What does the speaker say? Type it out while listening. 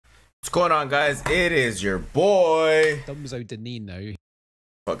going on, guys? It is your boy Dumbzo Denino.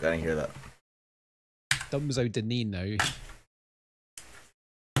 Fuck, I didn't hear that. Dumbzo Denino.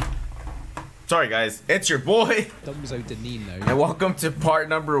 Sorry, guys. It's your boy Dumbzo Denino. and welcome to part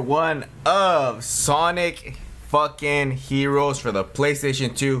number 1 of Sonic fucking Heroes for the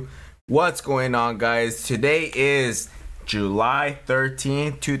PlayStation 2. What's going on, guys? Today is July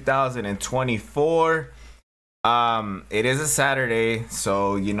 13th, 2024. It is a Saturday,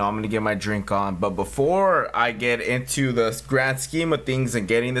 so you know I'm gonna get my drink on. But before I get into the grand scheme of things and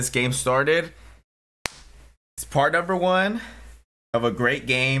getting this game started, it's part number 1 of a great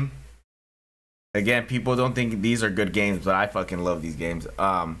game. Again, people don't think these are good games, but I fucking love these games.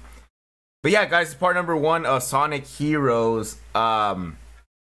 But yeah, guys, it's part number 1 of Sonic Heroes.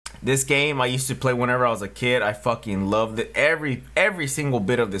 This game I used to play whenever I was a kid. I fucking loved it. Every single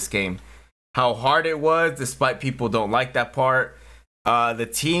bit of this game. How hard it was, despite people don't like that part. The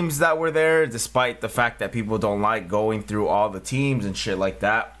teams that were there, despite the fact that people don't like going through all the teams and shit like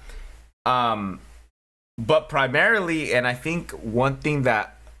that. But primarily, and I think one thing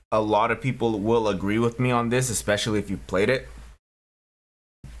that a lot of people will agree with me on this, especially if you played it.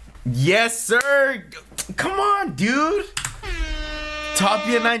 Yes, sir. Come on, dude.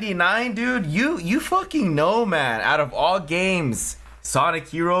 Topia 99, dude. You fucking know, man. Out of all games, Sonic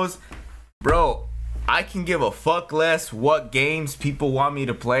Heroes, bro, I can give a fuck less what games people want me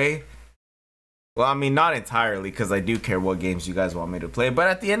to play. Well, I mean, not entirely, because I do care what games you guys want me to play. But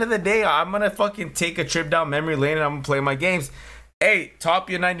at the end of the day, I'm going to fucking take a trip down memory lane and I'm going to play my games. Hey,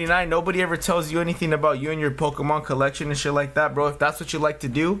 Topia 99, nobody ever tells you anything about you and your Pokemon collection and shit like that, bro. If that's what you like to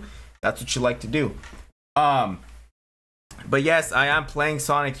do, that's what you like to do. But yes, I am playing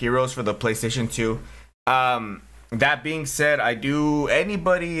Sonic Heroes for the PlayStation 2. That being said,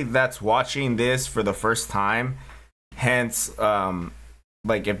 anybody that's watching this for the first time, hence,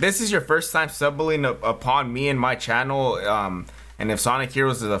 like, if this is your first time stumbling upon me and my channel, and if Sonic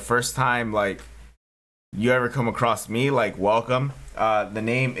Heroes is the first time, like, you ever come across me, like, welcome. The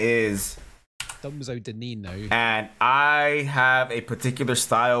name is Dumbzo Denino. And I have a particular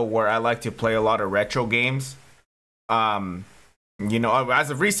style where I like to play a lot of retro games. You know, as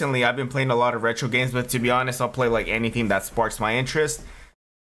of recently, I've been playing a lot of retro games, but to be honest, I'll play like anything that sparks my interest.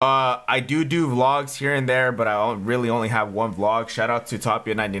 I do vlogs here and there, but I really only have one vlog. Shout out to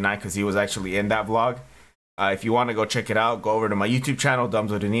Topia 99 because he was actually in that vlog. If you want to go check it out, go over to my YouTube channel,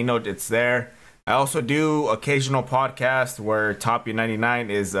 Dumbzo Denino. It's there. I also do occasional podcasts where Topia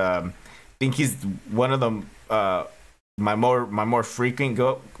 99 is. I think he's one of the my more frequent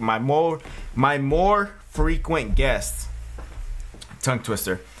guests. Tongue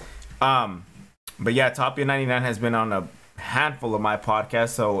twister. But yeah, Topia 99 has been on a handful of my podcasts,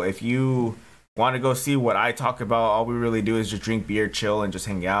 so if you want to go see what I talk about, all we really do is just drink beer, chill, and just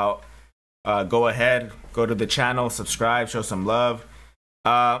hang out. Go ahead, go to the channel, subscribe, show some love.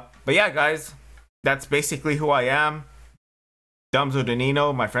 But yeah, guys, that's basically who I am. Dumbzo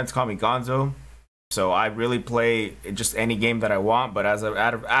Denino. My friends call me Gonzo. So I really play just any game that I want, but as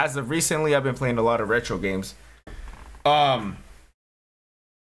of recently, I've been playing a lot of retro games.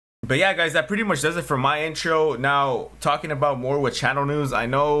 But yeah, guys, that pretty much does it for my intro. Now, talking about more with channel news, I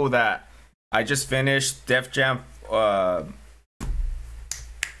know that I just finished Def Jam. I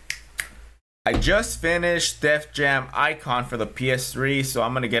just finished Def Jam Icon for the PS3, so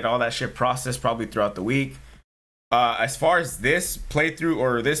I'm gonna get all that shit processed probably throughout the week. As far as this playthrough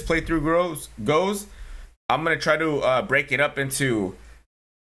goes, I'm gonna try to break it up into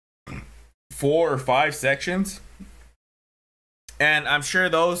 4 or 5 sections. And I'm sure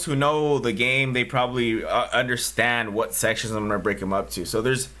those who know the game, they probably understand what sections I'm going to break them up to. So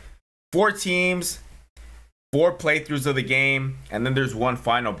there's 4 teams, 4 playthroughs of the game, and then there's one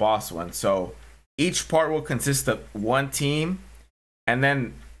final boss one. So each part will consist of 1 team, and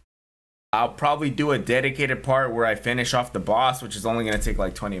then I'll probably do a dedicated part where I finish off the boss, which is only going to take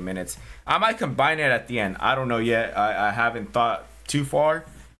like 20 minutes. I might combine it at the end. I don't know yet. I haven't thought too far,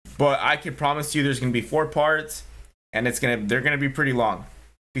 but I can promise you there's going to be 4 parts. And they're gonna be pretty long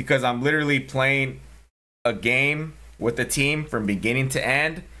because I'm literally playing a game with the team from beginning to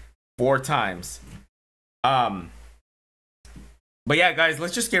end 4 times. But yeah, guys,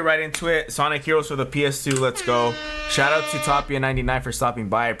 let's just get right into it. Sonic Heroes for the PS2. Let's go. Shout out to Topia 99 for stopping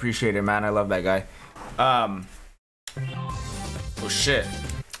by. I appreciate it, man. I love that guy. Oh shit.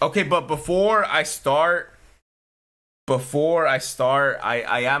 Okay, but before I start,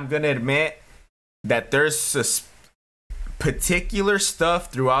 I am gonna admit that there's particular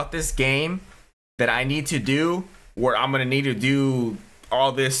stuff throughout this game that I need to do where I'm gonna need to do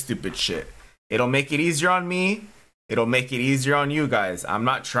all this stupid shit. It'll make it easier on me. It'll make it easier on you guys. I'm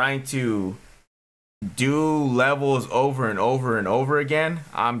not trying to do levels over and over and over again.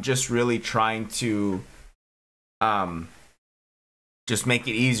 I'm just really trying to just make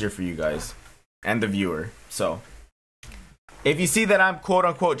it easier for you guys and the viewer. So if you see that I'm quote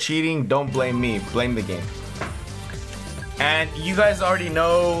unquote cheating, don't blame me, blame the game. And you guys already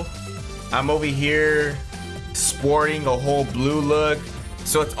know I'm over here sporting a whole blue look,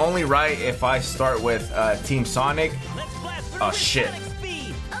 so it's only right if I start with Team Sonic. Oh shit.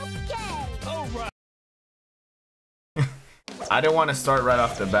 I didn't want to start right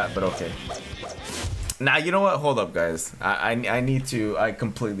off the bat, but okay. Now, you know what? Hold up, guys. I need to... I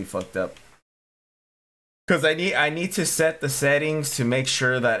completely fucked up. Because I need to set the settings to make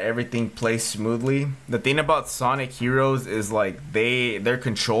sure that everything plays smoothly. The thing about Sonic Heroes is like their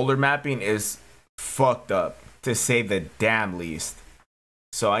controller mapping is fucked up, to say the damn least.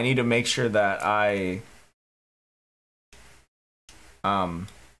 So I need to make sure that I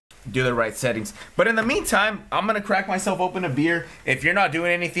do the right settings. But in the meantime, I'm gonna crack myself open a beer. If you're not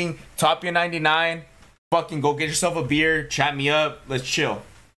doing anything, Tapia99, fucking go get yourself a beer, chat me up, let's chill.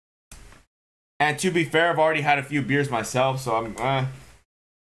 And to be fair, I've already had a few beers myself, so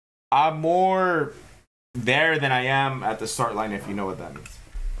I'm more there than I am at the start line, if you know what that means.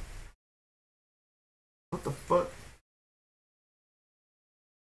 What the fuck?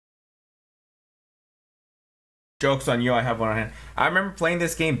 Joke's on you, I have one on hand. I remember playing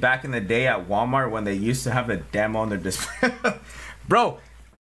this game back in the day at Walmart when they used to have the demo on their display. Bro,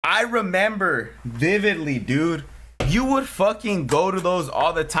 I remember vividly, dude. You would fucking go to those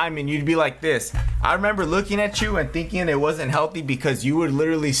all the time and you'd be like this. I remember looking at you and thinking it wasn't healthy because you would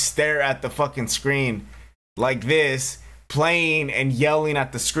literally stare at the fucking screen like this, playing and yelling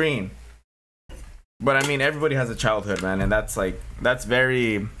at the screen. But I mean, everybody has a childhood, man, and that's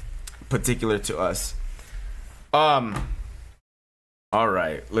very particular to us. All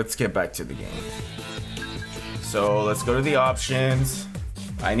right, let's get back to the game. So let's go to the options.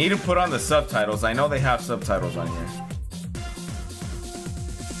 I need to put on the subtitles. I know they have subtitles on here.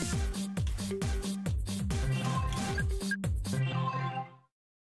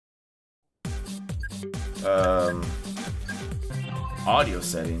 Audio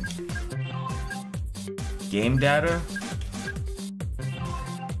setting. Game data.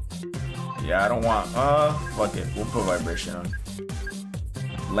 Yeah, I don't want, fuck it. We'll put vibration on.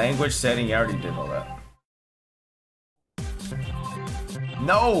 Language setting, yeah, I already did all that.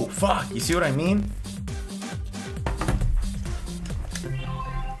 No, fuck, you see what I mean?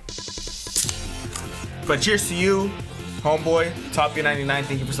 But cheers to you, homeboy, Tapia99,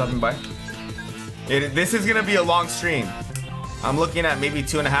 thank you for stopping by. This is gonna be a long stream. I'm looking at maybe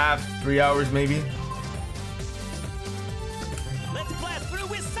 2.5, 3 hours maybe.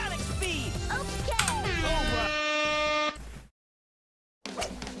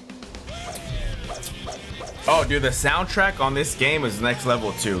 Oh, dude, the soundtrack on this game is next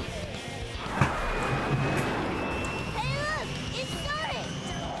level too.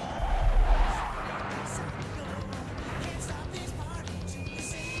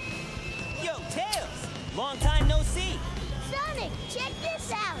 Yo, Tails! Long time no see! Sonic, check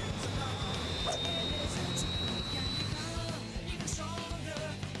this out!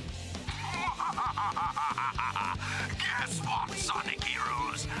 Guess what, Sonic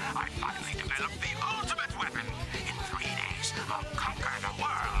Heroes? I finally developed the ultimate weapon. In 3 days, I'll conquer the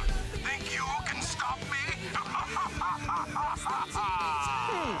world. Think you can stop me?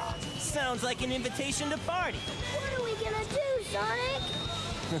 Sounds like an invitation to party. What are we gonna do, Sonic?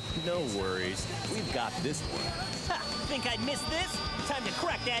 No worries. We've got this one. Ha! Think I'd miss this? Time to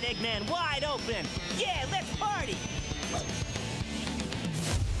crack that Eggman wide open. Yeah, let's party!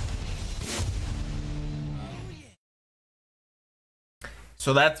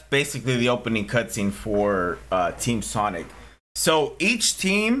 So that's basically the opening cutscene for Team Sonic. So each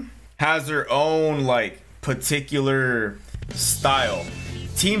team has their own like particular style.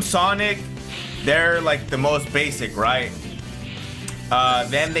 Team Sonic, they're like the most basic, right?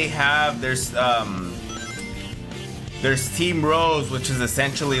 Then they have there's Team Rose, which is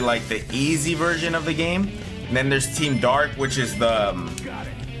essentially like the easy version of the game. And then there's Team Dark, which is the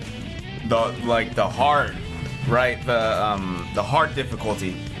hard, right? The hard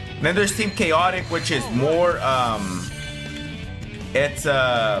difficulty. And then there's Team Chaotic, which is more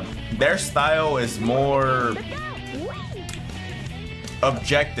their style is more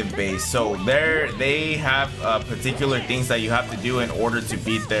objective based. So they have particular things that you have to do in order to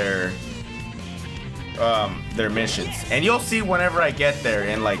beat their missions. And you'll see whenever I get there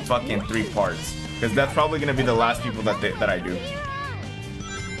in like fucking 3 parts, because that's probably gonna be the last people that I do.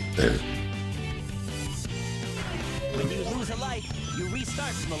 to life, you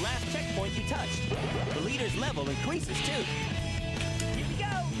restart from the last checkpoint you touched. The leader's level increases too. Here we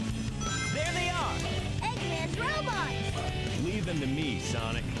go! There they are! Eggman's robots. Leave them to me,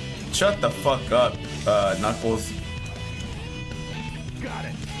 Sonic. Shut the fuck up, Knuckles. Got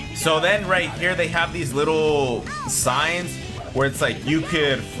it. So then right here they have these little signs where it's like you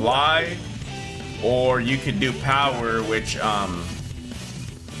could fly or you could do power, which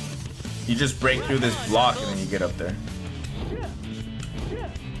you just break through this block and then you get up there.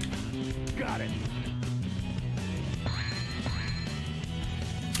 Got it.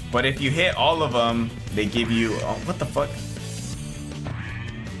 But if you hit all of them, they give you, oh, what the fuck?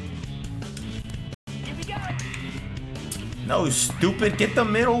 Here we go. No, stupid, get the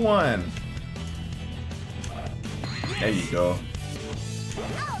middle one. There you go.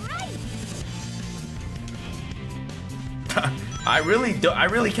 I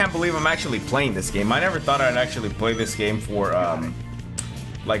really can't believe I'm actually playing this game. I never thought I'd actually play this game for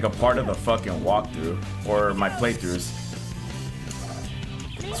like a part of the fucking walkthrough or my playthroughs.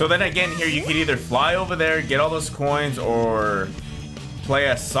 So then again, here you can either fly over there, get all those coins, or play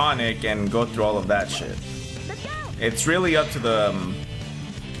as Sonic and go through all of that shit. It's really up to the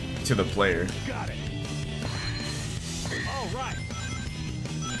player. Got it. All right.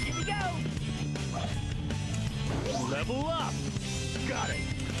 Here we go. Level up. Got it.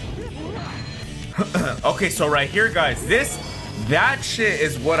 Okay, so right here, guys, that shit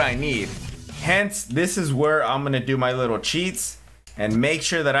is what I need. Hence, this is where I'm gonna do my little cheats and make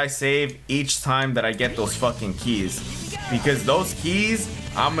sure that I save each time that I get those fucking keys, because those keys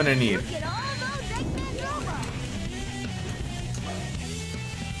I'm gonna need. Look at all those Eggman's robots.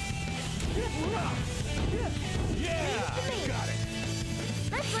 Yeah. Got it.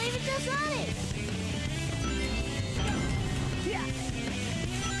 Let's leave it to Sonic.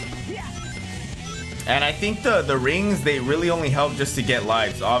 And I think the rings, they really only help just to get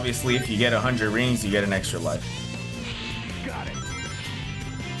lives. Obviously, if you get 100 rings, you get an extra life. Got it.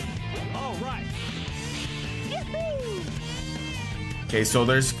 All right. Okay, so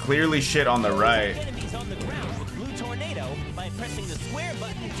there's clearly shit on the right. Enemies on the ground with Blue Tornado by pressing the square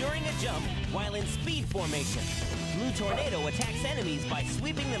button during a jump while in speed formation. Blue Tornado attacks enemies by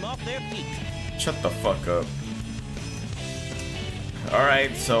sweeping them off their feet. Shut the fuck up.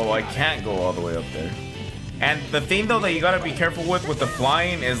 Alright, so I can't go all the way up there. And the thing though that you gotta be careful with the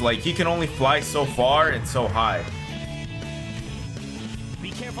flying is like you can only fly so far and so high. Be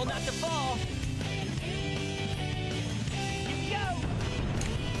careful not to fall. Here we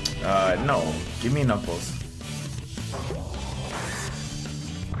go. No. Give me Knuckles.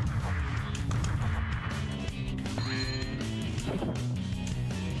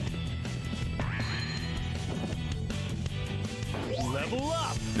 Level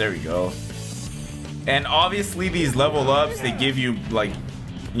up. There we go. And obviously these level ups, they give you like,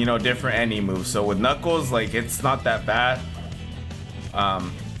 you know, different enemy moves. So with Knuckles, like, it's not that bad.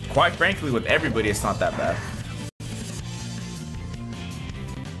 Quite frankly, with everybody, it's not that bad.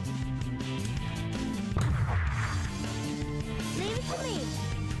 Leave it to me.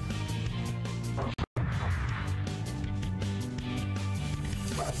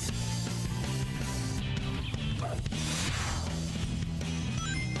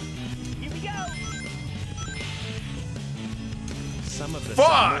 Here we go. Some of the Fuck!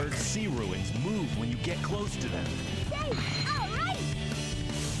 submerged sea ruins move when you get close to them.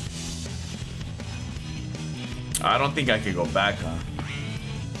 I don't think I could go back, huh?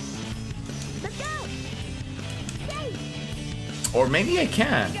 Let's go. Stay. Or maybe I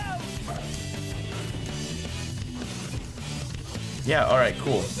can. Yeah, alright,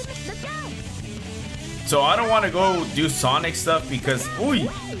 cool. Let's go. So I don't want to go do Sonic stuff because, ooh, Here we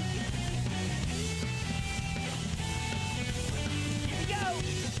go.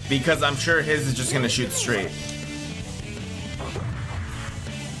 because I'm sure his is just gonna shoot straight.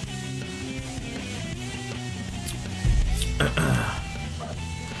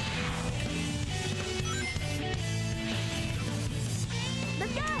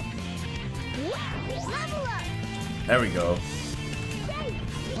 Let's go. Level up. There we go. Stay.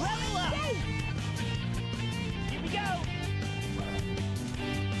 Level up. Stay. Here we go.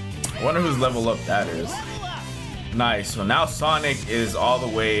 I wonder whose level up that is. Level up. Nice. So now Sonic is all the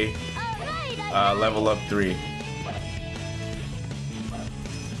way All right. level up 3.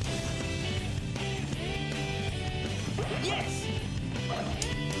 Yes.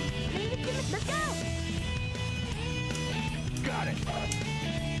 Leave it to me. Let's go. Got it.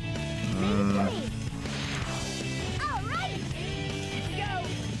 Leave it to me. All right. Here we go.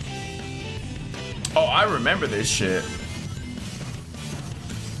 Oh, I remember this shit.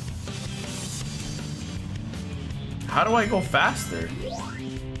 How do I go faster?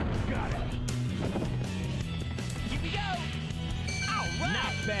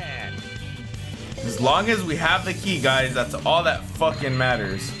 Not bad. As long as we have the key, guys, that's all that fucking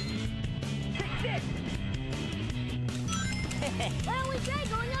matters. Why don't we try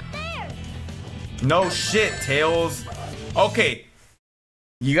going up there? No shit, Tails. Okay.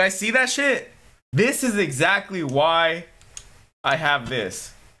 You guys see that shit? This is exactly why I have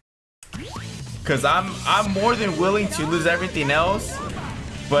this. Cause I'm more than willing to lose everything else,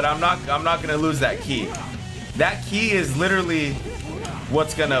 but I'm not gonna lose that key. That key is literally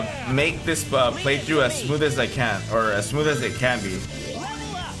what's gonna make this playthrough as smooth as I can, or as smooth as it can be.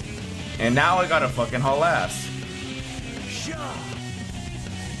 And now I gotta fucking haul ass.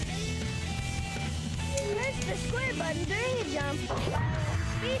 Press the square button during a jump,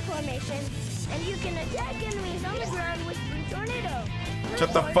 speed formation, and you can attack enemies on the ground with Blue Tornado.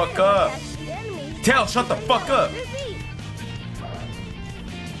 Shut the fuck up. Tails, shut the fuck up.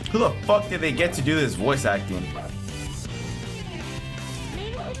 Who the fuck did they get to do this voice acting?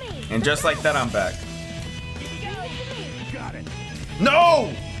 And just like that, I'm back. Got it.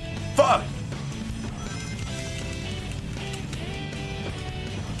 No! Fuck!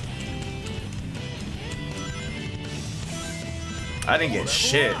 I didn't get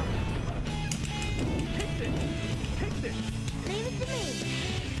shit. Leave it to me.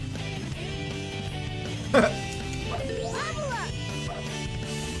 Level up.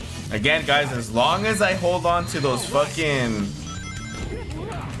 Again, guys, as long as I hold on to those fucking...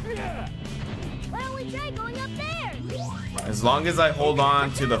 Why don't we try going up there? As long as I hold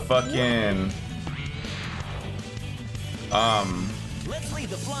on to the fucking... Let's leave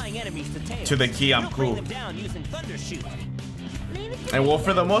the flying enemies to Tails. To the key, I'm He'll bring cool. them down using thunder shoot. Leave it to And well,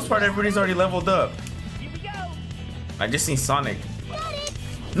 for the most part, everybody's already leveled up. Here we go. I just need Sonic. Got it.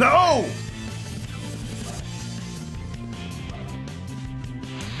 No!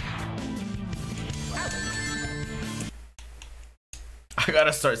 I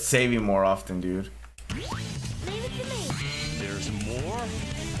gotta start saving more often, dude. Leave it to me. There's more.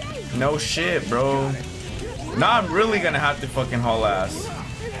 No shit, bro. Now I'm really gonna have to fucking haul ass.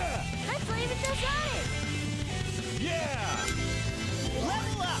 Let's leave it to Sonic. Yeah.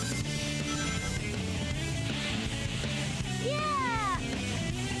 Level up. Yeah.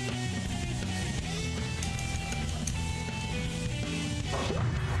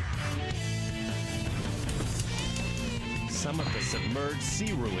 Some of the submerged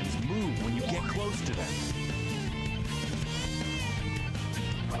sea ruins move when you get close to them.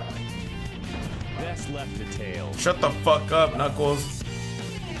 Best left to Tails. Shut the fuck up, Knuckles.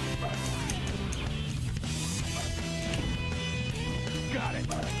 Got it.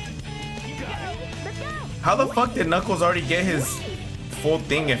 Let's go. How the fuck did Knuckles already get his full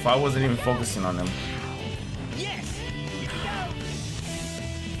thing if I wasn't even focusing on him? Yes.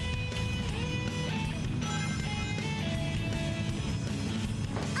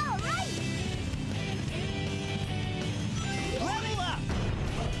 All right. Level up.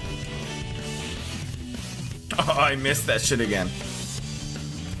 Oh, I missed that shit again.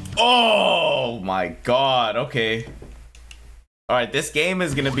 Oh my god, okay. Alright, this game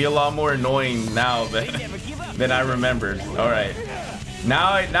is gonna be a lot more annoying now than I remembered. Alright.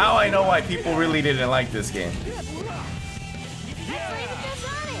 Now I know why people really didn't like this game. Let's leave it to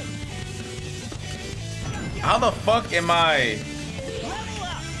Sonic. How the fuck am I Level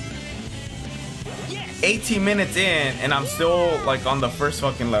up. Yes. 18 minutes in and I'm still like on the first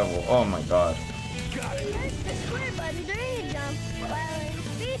fucking level? Oh my god. Press the square button during a jump while in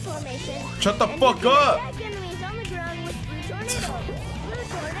speed formation. Shut the and fuck you can up! attack enemies on the ground with Blue Tornado. Blue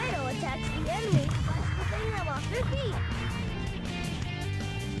Tornado attacks the enemies by flipping them off their feet.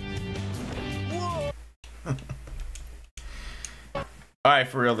 Alright,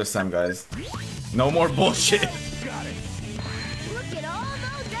 for real this time, guys. No more bullshit. Look at all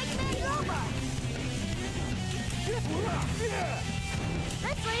those Eggman robots.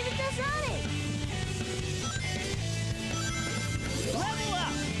 Let's leave it to Sonic. Level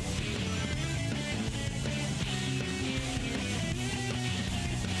up.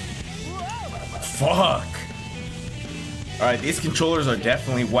 Fuck. Alright, these controllers are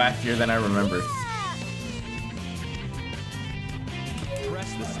definitely wackier than I remember.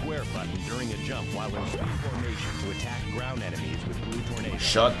 Press the square button during a jump while in speed formation to attack ground enemies with Blue Tornado.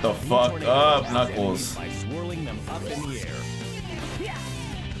 Shut the Blue fuck Tornado up, attacks Knuckles. enemies by swirling them up in the air.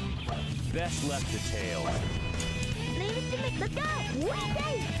 Best left to Tails. Leave it to me. Let's go.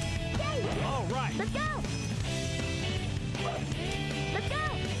 Dave. All right. Let's go. Let's go.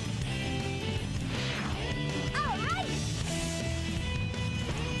 All right.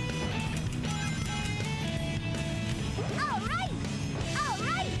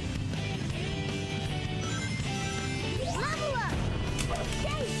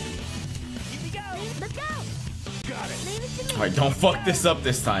 Alright, don't fuck this up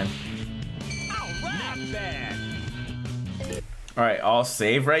this time. Not bad. Alright, I'll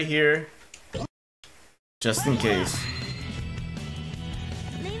save right here. Just in case.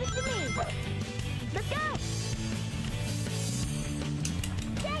 Leave it to me. Let's go.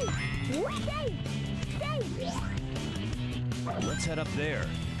 Stay. Let's head up there.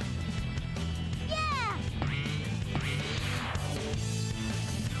 Yeah.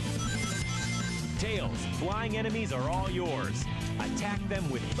 Tails, flying enemies are all yours. Attack them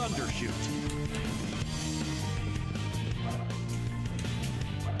with Thundershoot.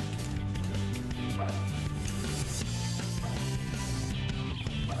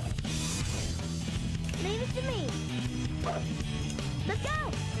 Leave it to me. Let's go.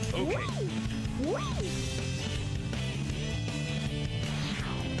 Okay. Whee!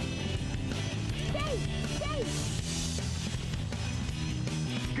 Stay.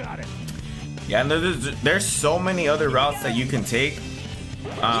 Got it. Yeah, and there's so many other routes that you can take.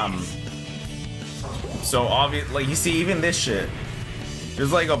 So obvious, like you see, even this shit.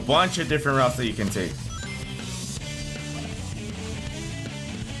 There's like a bunch of different routes that you can take.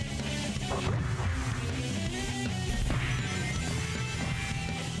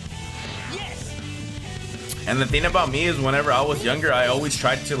 Yes. And the thing about me is, whenever I was younger, I always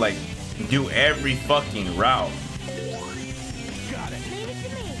tried to like do every fucking route. Got it. Leave it to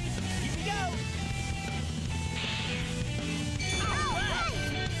me. Here we go.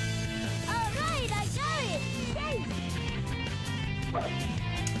 All right, I got it. Stay.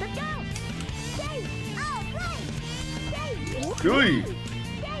 Let's go. Stay. All right. Stay. Gooey.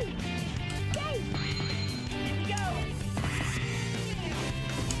 Stay. Here we go.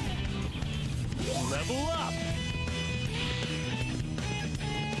 Level up.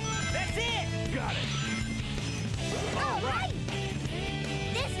 That's it. Got it. All right.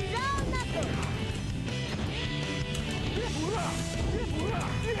 This is all nothing.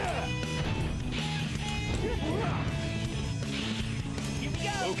 Here we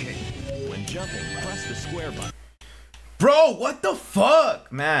go. Okay. When jumping, press the square button. Bro, what the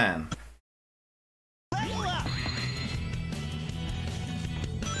fuck, man? Level up.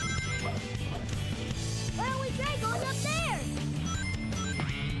 Why don't we try going up there?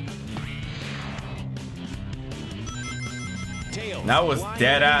 Tails, And I was flying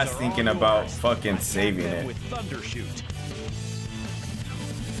dead enemies ass are thinking all about yours. fucking Attack saving them it. with Thundershoot.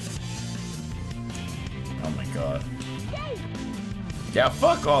 Oh my god. Yeah,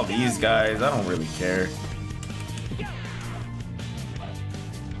 fuck all these guys. I don't really care.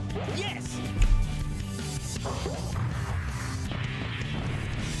 Yes.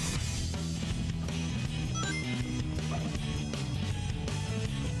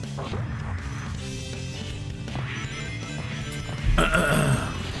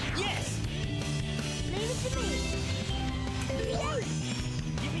 Yes. Leave it to me.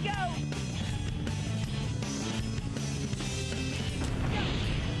 Here we go.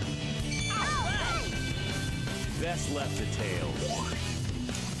 All right. Best left to Tails.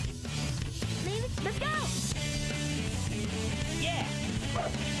 Leave it. Let's go. Yeah.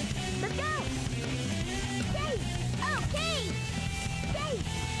 Let's go. Stay. Okay. Stay.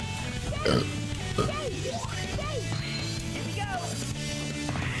 Stay. Stay. Here we go.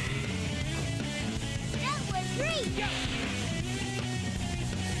 That was great.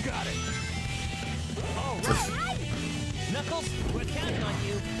 Got it. All All right. right. Knuckles, we're counting on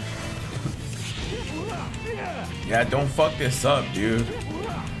you. Yeah, don't fuck this up, dude.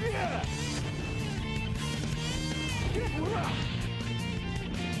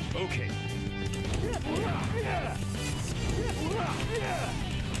 Okay.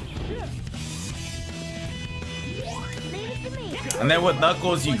 Leave it to me. And then with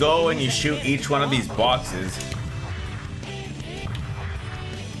Knuckles, you go and you shoot each one of these boxes.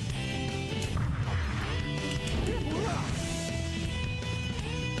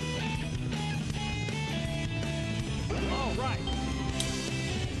 All right.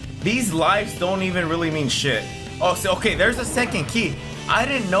 These lives don't even really mean shit. Oh, so okay, there's a second key. I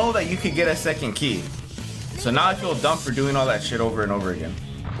didn't know that you could get a second key. So now I feel dumb for doing all that shit over and over again.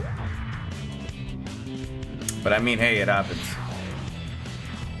 But I mean, hey, it happens.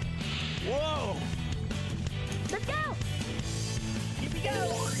 Whoa. Let's go. Here we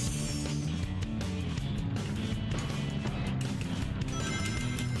go.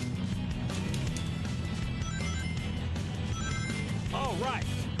 All right.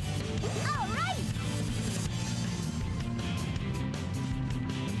 All right.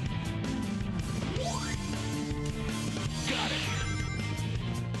 Got it.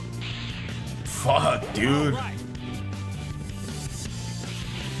 Fuck, dude. All right.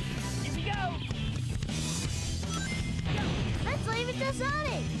 Here we go.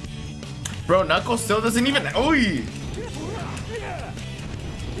 Bro, Knuckles still doesn't even. Oy!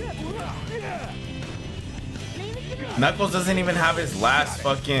 Knuckles doesn't even have his last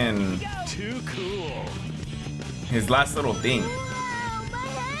fucking. Too cool. His last little thing. Whoa, my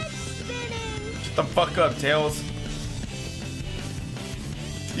head's spinning. Shut the fuck up, Tails.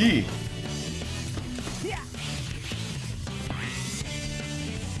 Yee.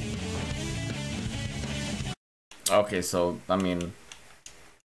 Okay, so I mean.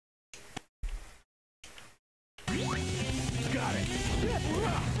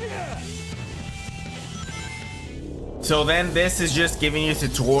 So then this is just giving you a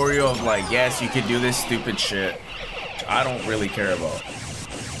tutorial of like, yes, you could do this stupid shit. I don't really care about.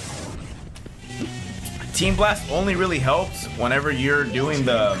 Team Blast only really helps whenever you're doing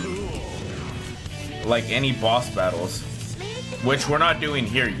the like any boss battles, which we're not doing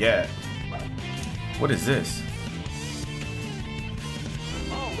here yet. What is this?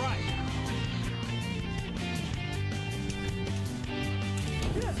 All right.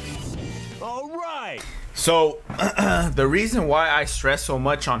 All right. So the reason why I stress so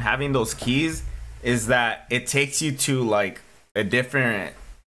much on having those keys is that it takes you to like a different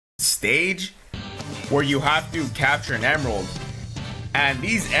stage where you have to capture an emerald, and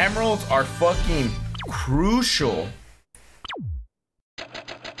these emeralds are fucking crucial.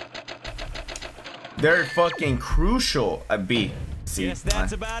 They're fucking crucial. B. C. Yes,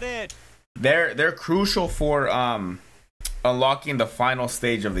 that's about it. They're crucial for unlocking the final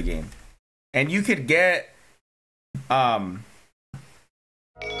stage of the game. And you could get I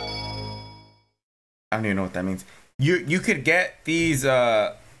don't even know what that means. You could get these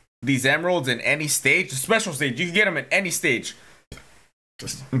emeralds in any stage, a special stage. You can get them in any stage.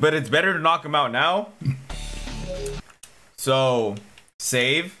 But it's better to knock them out now. So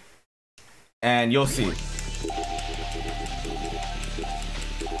save and you'll see.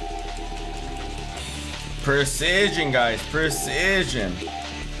 Precision, guys, precision.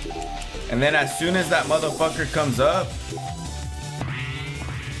 And then as soon as that motherfucker comes up,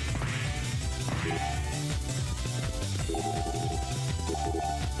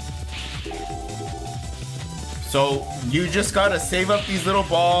 so you just gotta save up these little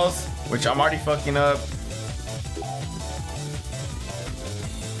balls, which I'm already fucking up.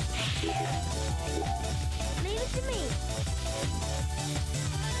 Leave it to me.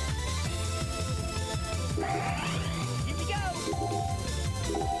 Here we go.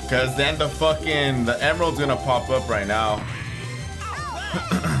 Cause then the emerald's gonna pop up right now.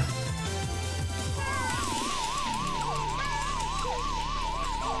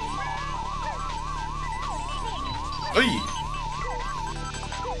 Oy.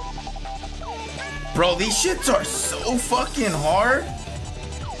 Bro, these shits are so fucking hard.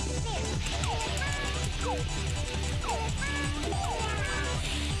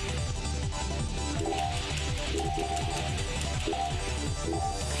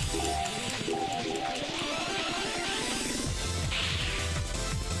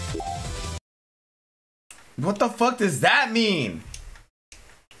 What the fuck does that mean?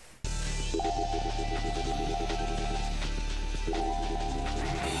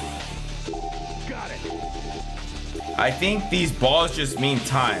 Got it. I think these balls just mean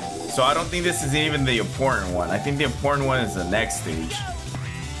time. So I don't think this is even the important one. I think the important one is the next stage,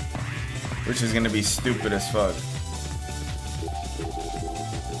 which is gonna be stupid as fuck.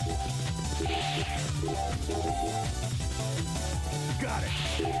 Got it.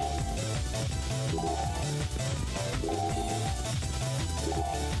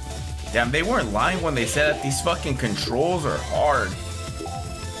 Damn, they weren't lying when they said that these fucking controls are hard.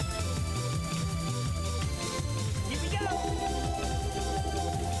 Here we go.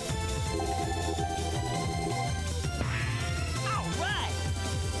 All right.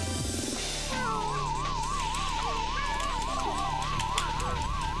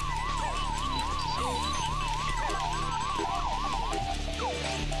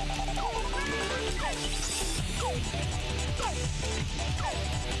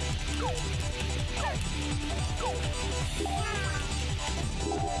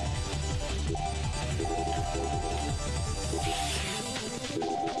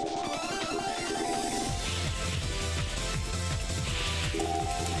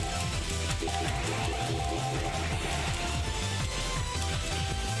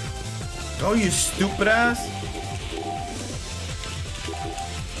 Oh, you stupid ass.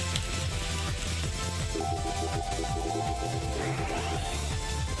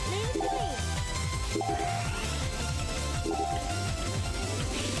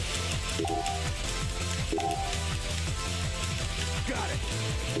 Got it.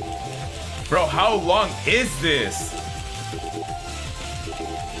 Bro, how long is this?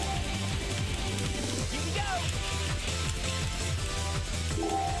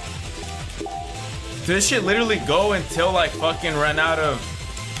 This shit literally go until I fucking run out of.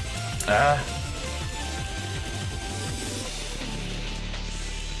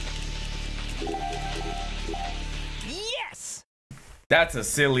 Yes! That's a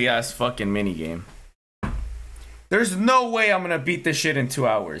silly ass fucking mini game. There's no way I'm gonna beat this shit in 2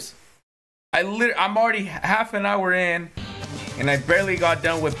 hours. I'm already half an hour in, and I barely got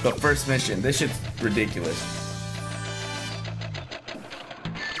done with the first mission. This shit's ridiculous.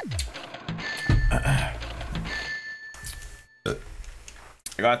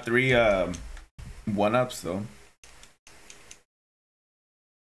 I got 3 1-ups though.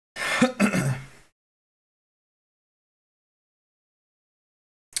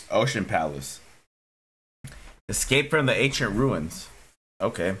 Ocean Palace. Escape from the ancient ruins.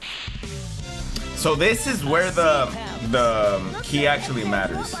 Okay. So this is where the key actually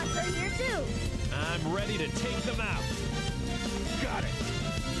matters. I'm ready to take them out. Got it.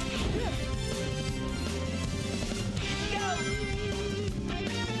 Go.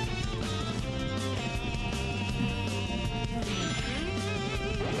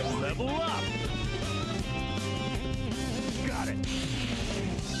 Level up. Got it.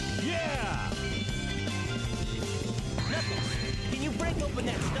 Yeah. Can you break open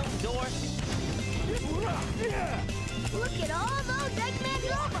that stone door? Look at all those Eggman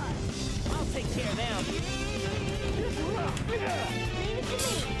robots. I'll take care of them. Leave it to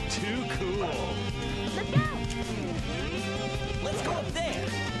me. Too cool. Let's go. Let's go up there.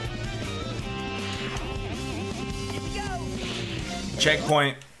 Here we go.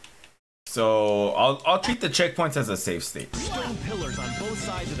 Checkpoint. So I'll treat the checkpoints as a safe state. Stone pillars on both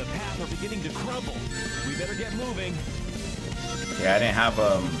sides of the path are beginning to crumble. We better get moving. Yeah, I didn't have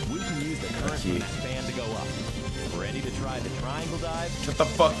We can use the current key. from that fan to go up. Ready to try the triangle dive? Shut the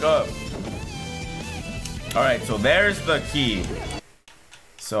fuck up. All right, so there's the key.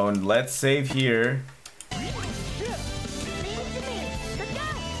 So let's save here. Leave it to me. Let's go.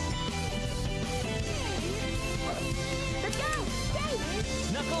 Let's go. Hey.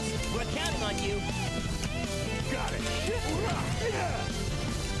 Knuckles, we're counting on you. Got it.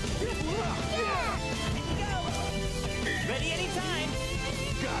 Ready anytime.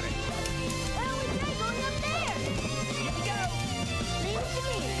 Got it. Oh, we try going up there. Here we go. Leave it to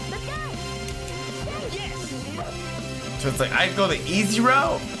me. Let's go. Yes. So it's like I could go the easy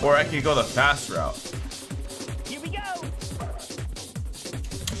route or I could go the fast route. Here we go.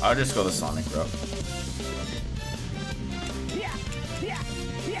 I'll just go the Sonic route. Yeah.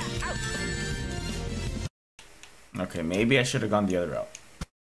 Out. Okay, maybe I should have gone the other route.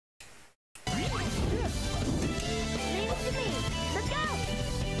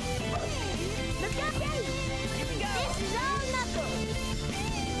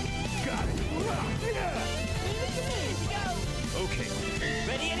 Okay.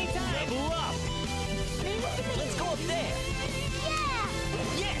 Ready anytime. Level up. Let's go up there. Yeah.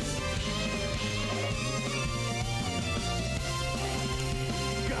 Yes.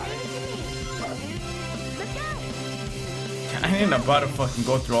 Got it. Let's go. I ain't about to fucking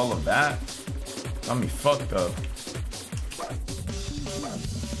go through all of that. Got me fucked up.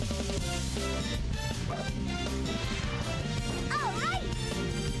 All right.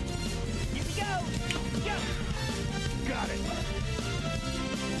 Here we go. Go. Got it.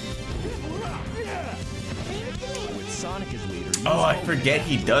 With Sonic as leader. Oh, I forget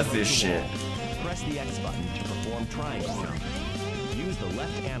he does this shit. Press the X button to perform triangle jump. Use the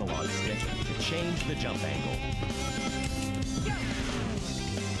left analog stick to change the jump angle.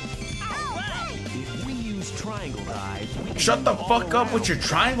 If we use triangle dive, we can Shut the jump all fuck up around. with your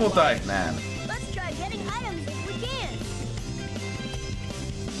triangle dive, man. Let's try getting items if we can.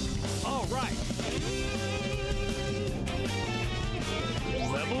 All right.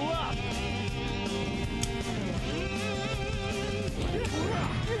 Level up.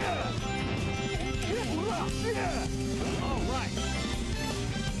 All right.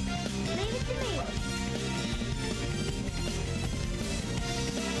 Leave it to me.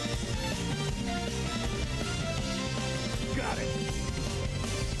 Got it.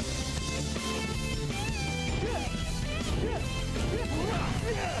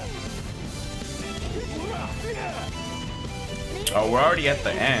 Oh, we're already at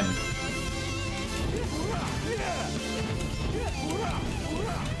the end.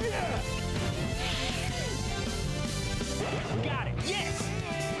 Got it. Yes.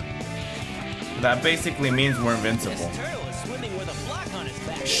 That basically means we're invincible. This turtle is swimming with a block on his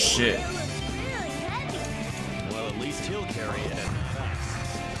back. Shit. It looks really heavy. Well, at least he'll carry it in effects.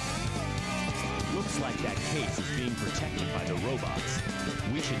 Looks like that case is being protected by the robots.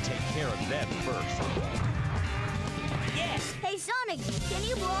 We should take care of them first. Yes. Hey, Hey, Sonic, can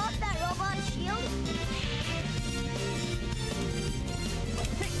you blow up that robot's shield?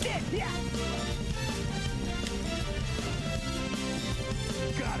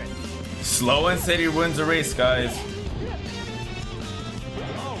 Got it. Slow and steady wins the race, guys.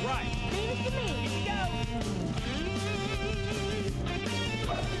 All right. Leave it to me. Here we go.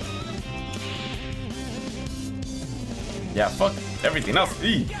 Yeah, fuck everything else.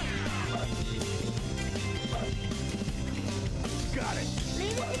 Eee. Got it.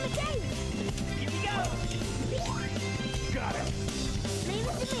 Leave it to the game. Here we go. Got it. Leave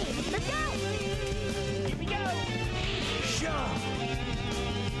it to me. Let's go. Here we go.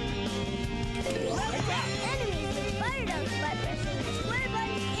 Enemies get fired up by pressing the square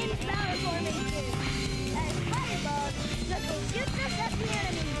button in power formation. As fireballs, Knuckles shoots us at the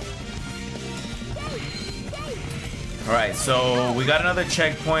enemies. Yay! Yay! Alright, so we got another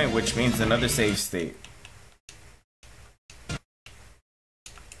checkpoint, which means another save state.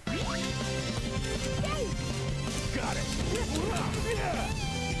 Got it.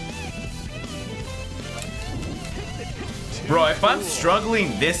 Bro, if I'm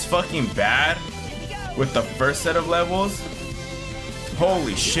struggling this fucking bad with the first set of levels,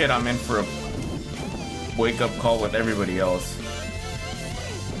 holy shit, I'm in for a wake-up call with everybody else.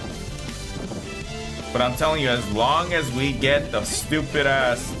 But I'm telling you, as long as we get the stupid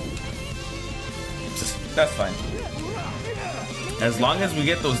ass... That's fine. As long as we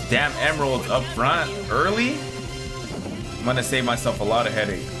get those damn emeralds up front early, I'm gonna save myself a lot of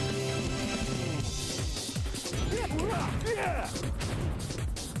headache.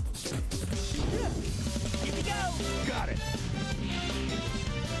 Here we go. Got it.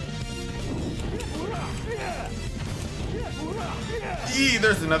 Eee,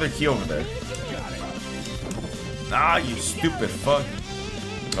 there's another key over there. Ah, you stupid fuck.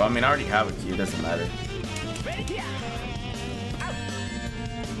 Well, I mean, I already have a key, it doesn't matter.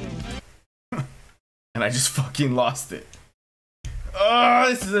 And I just fucking lost it. Oh,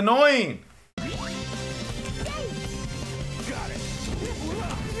 this is annoying. Got it.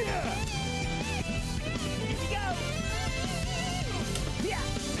 Here we go.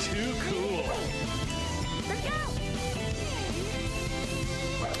 Too cool. Let's go!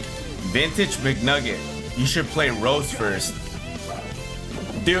 Vintage McNugget. You should play Rose first.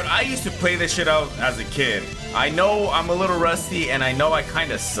 Dude, I used to play this shit out as a kid. I know I'm a little rusty and I know I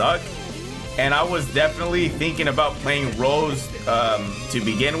kind of suck. And I was definitely thinking about playing Rose to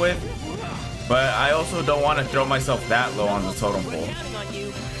begin with. But I also don't want to throw myself that low on the totem pole. Counting on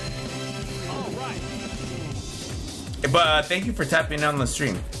you. All right. But thank you for tapping on the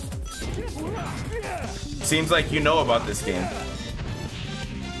stream. Seems like you know about this game.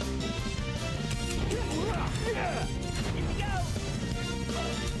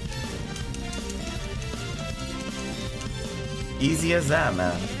 Easy as that,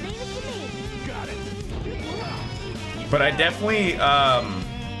 man. But I definitely, I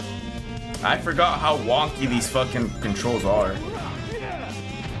forgot how wonky these fucking controls are.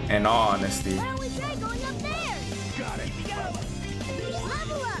 In all honesty. Why don't we try going up there? Got it.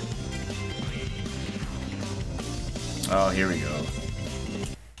 Level up! Oh, here we go.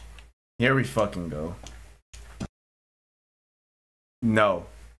 Here we fucking go. No.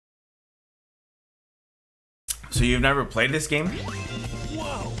 So you've never played this game?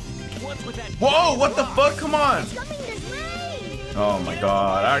 Whoa. What's with that? Whoa, what the fuck? Come on. Coming this way! Oh my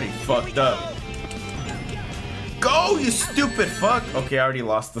god, I already fucked up. Go, you stupid fuck. Okay, I already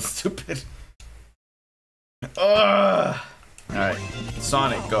lost the stupid. Ugh. Alright,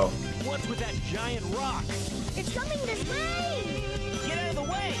 Sonic, go. What's with that giant rock? It's coming this way! Get out of the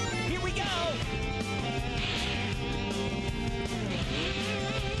way. Here we go.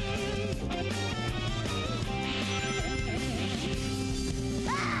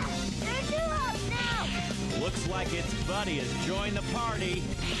 Ah! They're too up now! Looks like its buddy has joined the party.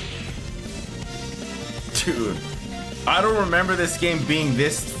 Dude, I don't remember this game being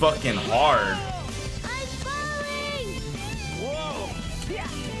this fucking hard. I'm falling! Whoa.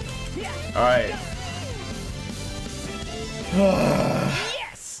 Alright.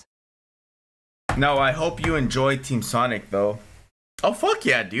 Yes. No, I hope you enjoy Team Sonic though. Oh fuck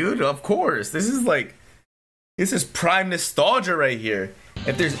yeah, dude, of course. This is prime nostalgia right here.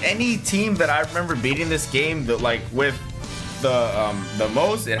 If there's any team that I remember beating this game that like with the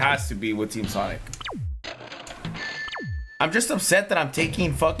most, it has to be with Team Sonic. I'm just upset that I'm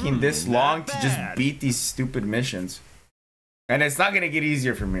taking fucking this long to just beat these stupid missions. And it's not gonna get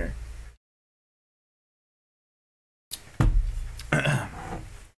easier from here.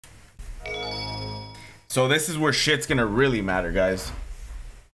 So this is where shit's gonna really matter, guys.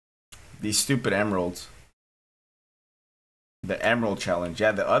 These stupid emeralds. The Emerald Challenge.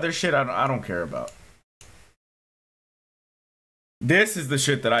 Yeah, the other shit I don't care about. This is the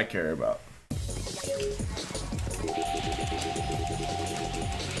shit that I care about.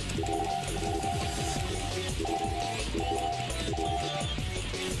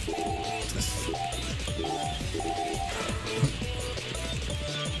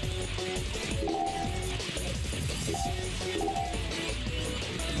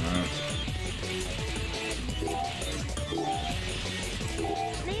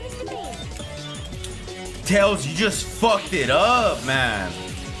 Tails, you just fucked it up, man.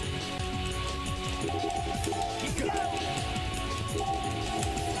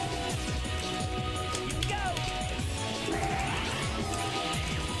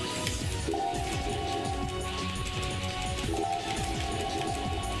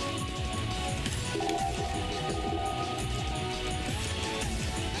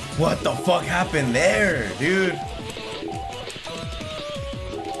 What the fuck happened there, dude?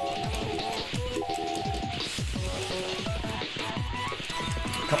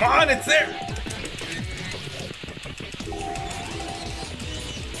 Come on, it's there.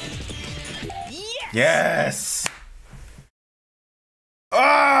 Yes.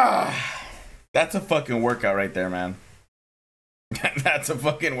 Ah, that's a fucking workout right there, man. That's a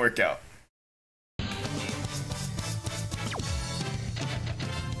fucking workout.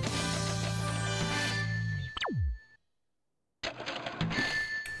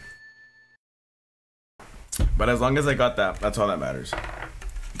 But as long as I got that, that's all that matters.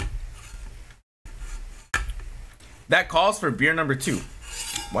 That calls for beer number 2.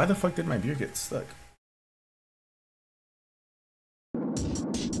 Why the fuck did my beer get stuck?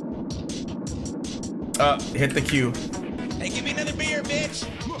 Hit the Q. Hey, give me another beer, bitch!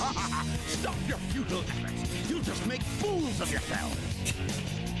 Stop your futile efforts. You'll just make fools of yourself.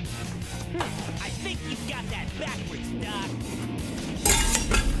 I think you've got that backwards, Doc.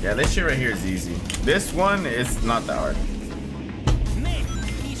 Yeah, this shit right here is easy. This one is not that hard. Man,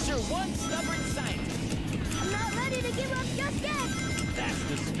 he's sure one stubborn scientist. I'm not ready to give up just yet. That's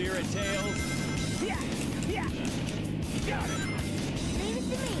the spirit, Tails. Yeah, yeah. Got it. Leave it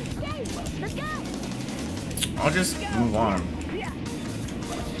to me. Yay, let's go. I'll just move on.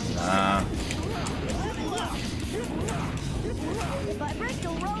 Nah. If I break the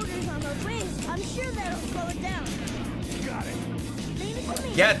rotors on those wings, I'm sure that'll slow it down. Got it. Leave it to me.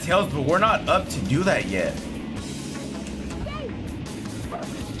 Yeah, Tails, but we're not up to do that yet.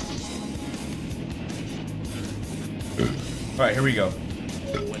 Alright, here we go.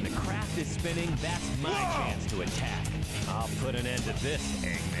 When the craft is spinning, that's my chance to attack. I'll put an end to this,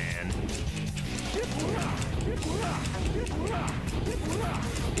 Eggman.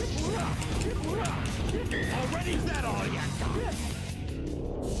 Already is that all you got?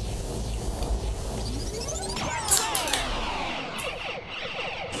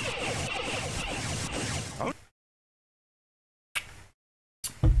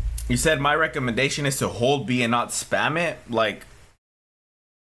 You said my recommendation is to hold B and not spam it? Like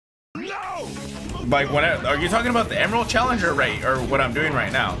No! when are you talking about the Emerald Challenge or what I'm doing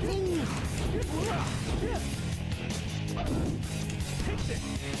right now?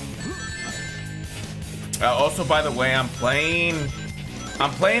 Also, by the way, I'm playing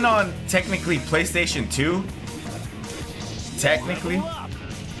on technically PlayStation 2. Technically.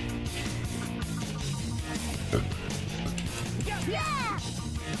 Yeah!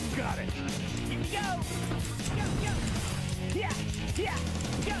 Got it. Here we go. Go, go. Yeah, yeah,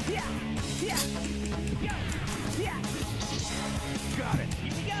 go, yeah, yeah, go, yeah. Got it.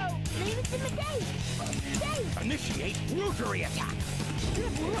 Here we go. Leave it to me, Dave. Dave! Initiate rotary attack.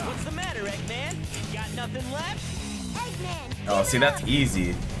 What's the matter, Eggman? Got nothing left? Eggman! Oh, see, that's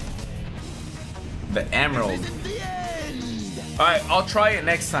easy. The Emerald. The end. All right, I'll try it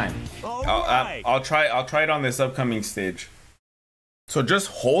next time. All right. I'll try it on this upcoming stage. So just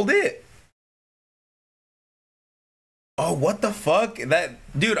hold it. Oh, what the fuck?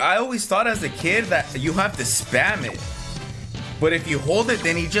 Dude, I always thought as a kid that you have to spam it. But if you hold it,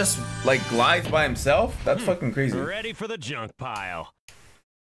 then he just like glides by himself. That's fucking crazy. Ready for the junk pile.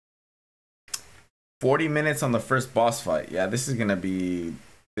 40 minutes on the first boss fight. Yeah, this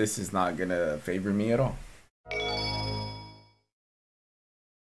is not gonna favor me at all.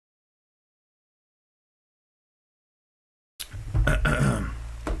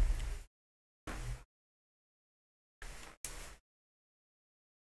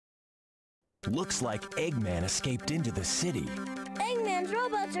 Looks like Eggman escaped into the city. Eggman's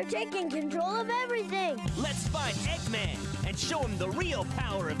robots are taking control of everything. Let's find Eggman and show him the real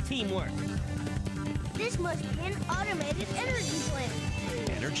power of teamwork. This must be an automated energy plant.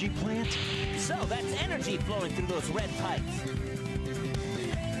 Energy plant? So that's energy flowing through those red pipes.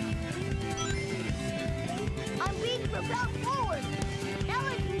 I'm being propelled forward. Now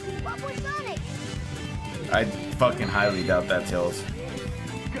I can keep up with Sonic. I fucking highly doubt that, Tails.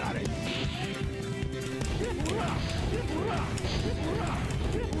 Got it.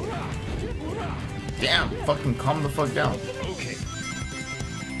 Damn, fucking calm the fuck down. Okay.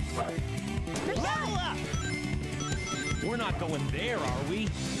 Level up! We're not going there, are we?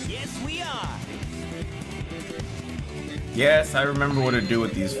 Yes, we are. Yes, I remember what to do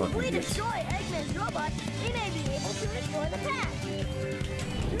with these fucking If we dudes. destroy Eggman's robots, we may be able to destroy the path.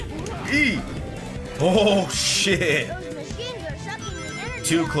 E! Oh shit! Those machines are sucking the energy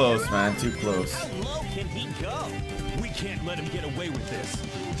Too out of close, the man. road. Too close. How low can he go? We can't let him get away with this.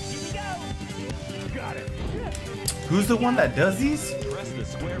 Here we go. Got it. Who's the one that does these? Press the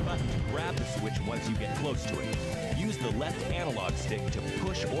square button to grab the switch once you get close to it. Use the left analog stick to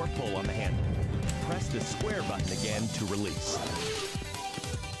push or pull on the handle. Press the square button again to release.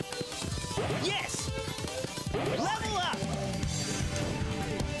 Yes! Level up!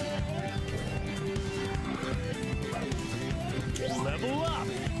 Level up.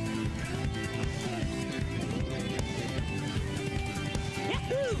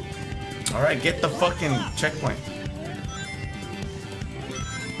 Yahoo! Alright, get the fucking checkpoint.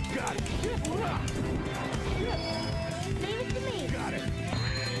 Got it. Leave it to me. Got it.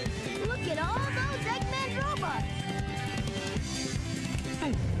 Look at all those Eggman robots.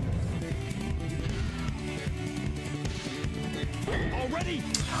 Already.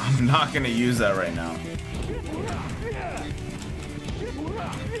 I'm not gonna use that right now.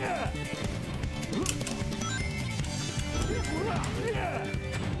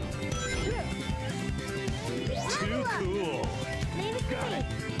 Too cool. Leave it to me.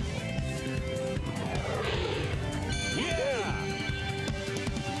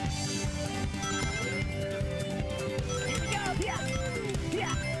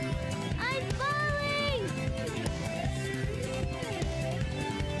 Yeah. I'm falling.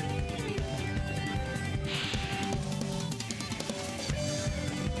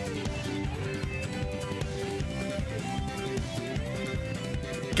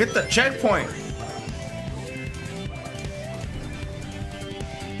 Get the checkpoint!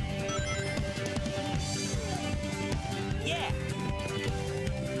 Yeah!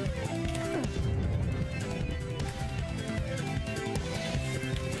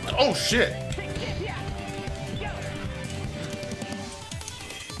 Oh shit!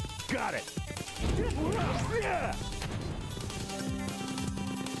 Got it.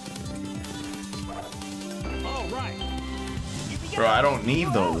 All right. Bro, I don't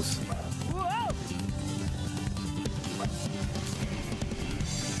need those.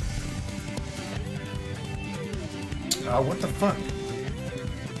 What the fuck?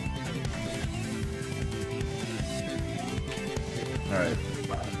 Alright.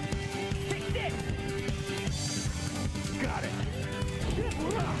 Got it.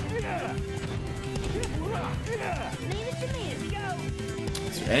 Leave it to me.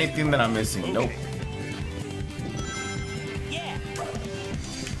 Is there anything that I'm missing? Nope. Yeah!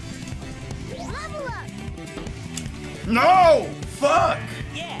 Level up. No! Fuck!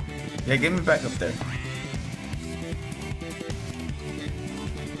 Yeah! Yeah, get me back up there.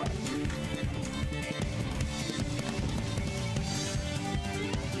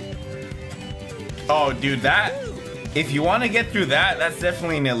 Oh, dude, that... If you want to get through that, that's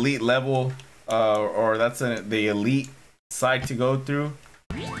definitely an elite level. Or that's the elite side to go through.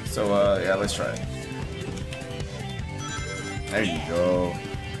 So, yeah, let's try it. There you go.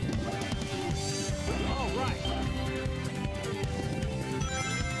 All right!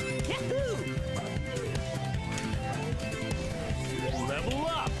 Yahoo! Level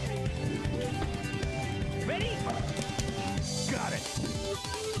up. Ready? Got it.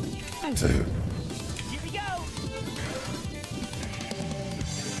 Here we go!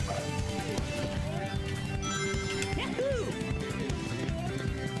 Yahoo!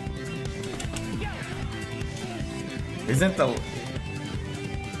 Isn't the...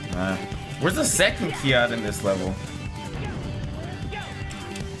 where's the second key out in this level?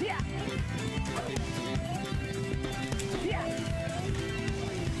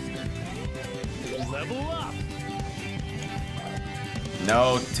 Level up.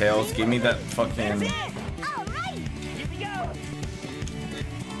 No, Tails, give me that fucking... That's it! All right. Here we go!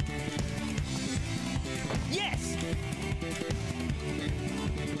 Yes!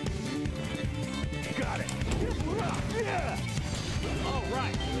 Got it. All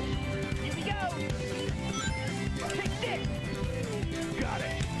right! Here we go! Take this. Got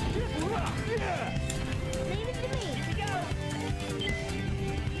it.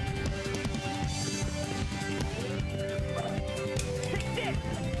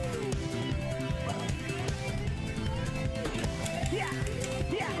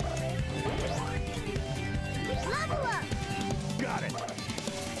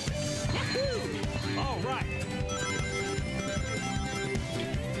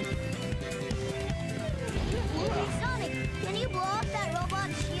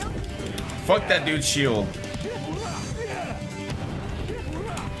 Fuck that dude's shield. Leave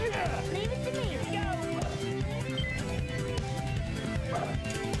it to me.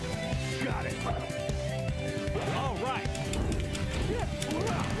 Got it. All right.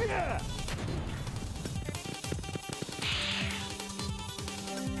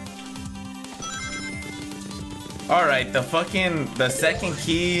 All right, the second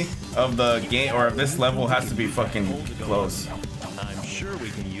key of the game or of this level has to be fucking close. I'm sure we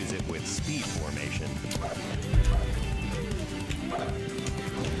can use it with speed formation.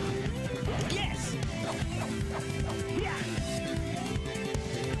 Yes!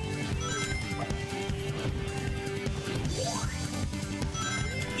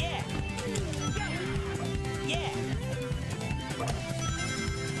 Yeah! Yeah!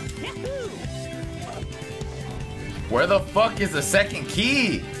 Yahoo! Where the fuck is the second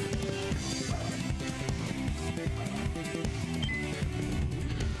key?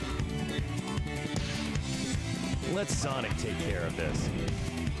 Let Sonic take care of this.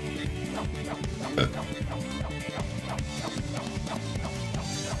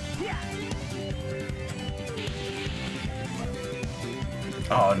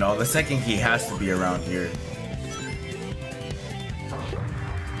 Oh no, the second key has to be around here.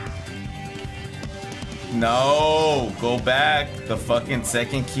 No, go back. The fucking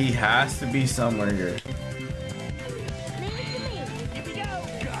second key has to be somewhere here. Leave it to me. Here we go!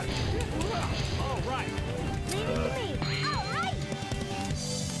 Got it! All right! Leave it to me. All right.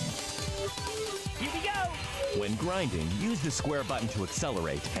 Here we go! When grinding, use the square button to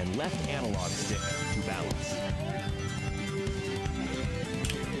accelerate and left analog stick to balance.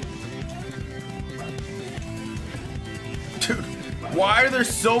 Dude, why are there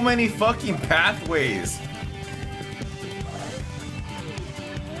so many fucking pathways?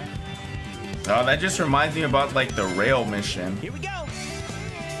 Oh, that just reminds me about like the rail mission. Here we go!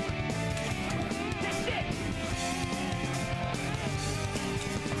 That's it!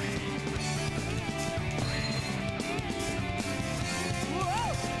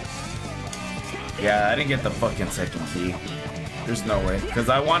 Whoa! Yeah, I didn't get the fucking second key. There's no way. Because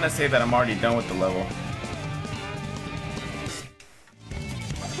I want to say that I'm already done with the level.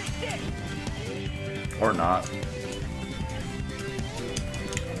 Or not.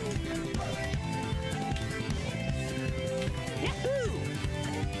 Yahoo!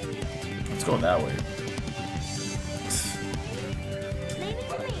 Let's go that way. Leave it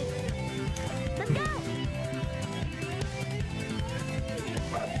to me. Let's go.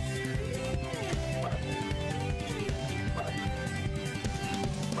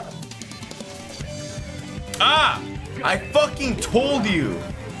 Ah! I fucking told you!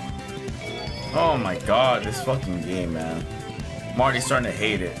 Oh my god, this fucking game, man. I'm already starting to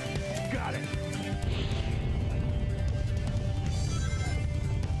hate it. Got it.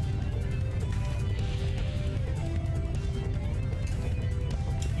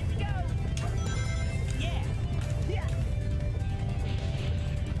 Here we go! Yeah! Yeah!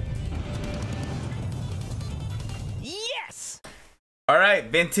 Yes! Alright,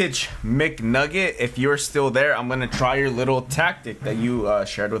 Vintage McNugget, if you're still there, I'm gonna try your little tactic that you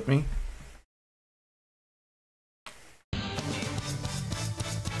shared with me.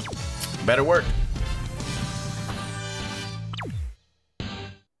 Better work.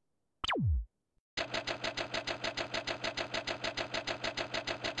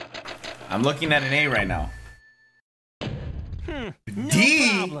 I'm looking at an A right now. No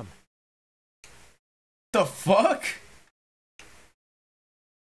D? problem. The fuck?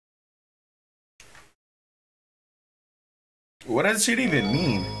 What does shit even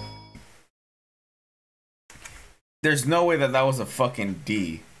mean? There's no way that that was a fucking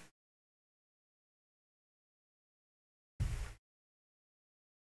D.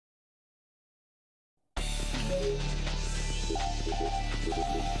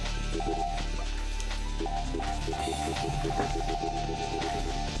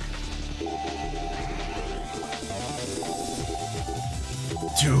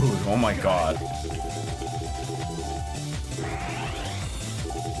 Dude, oh my god.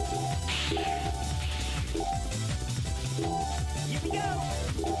 Here we go!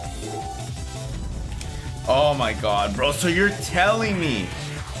 Oh my god, bro. So you're telling me,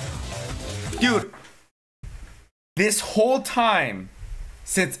 dude, this whole time,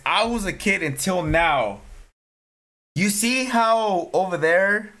 since I was a kid until now, you see how over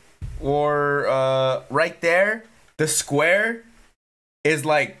there, or right there, the square is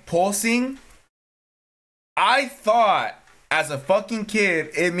like pulsing? I thought as a fucking kid,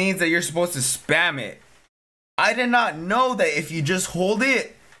 it means that you're supposed to spam it. I did not know that if you just hold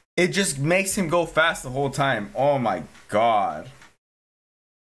it, it just makes him go fast the whole time. Oh my god.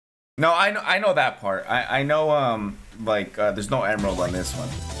 No, I know that part. I know like there's no emerald on this one.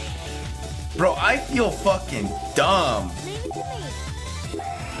 Bro, I feel fucking dumb. Leave it to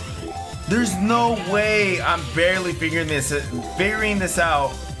me. There's no way I'm barely figuring this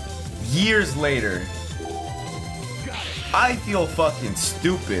out years later. I feel fucking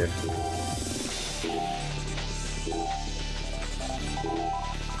stupid.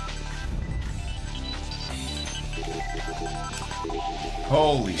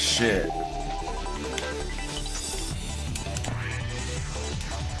 Holy shit.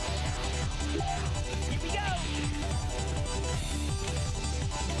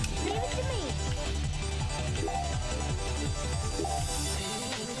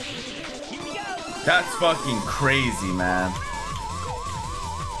 That's fucking crazy, man.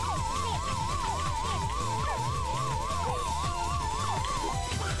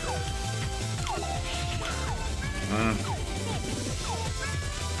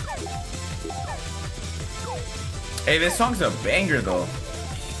 Hey, this song's a banger though.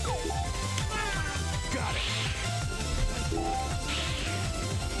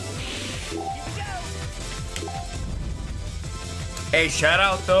 Hey, shout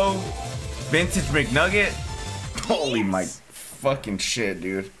out though, Vintage McNugget. Holy my fucking shit,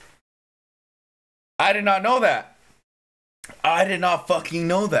 dude. I did not know that. I did not fucking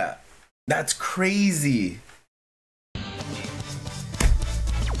know that. That's crazy.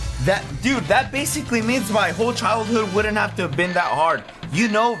 That, dude, that basically means my whole childhood wouldn't have to have been that hard. You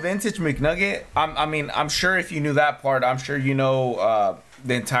know Vintage McNugget? I mean, I'm sure if you knew that part, I'm sure you know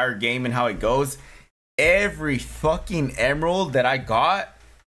the entire game and how it goes. Every fucking emerald that I got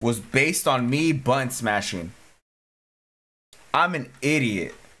was based on me button smashing. I'm an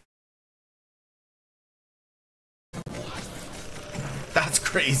idiot. That's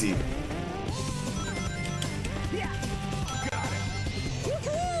crazy.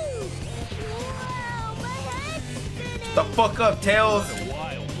 The fuck up, Tails. A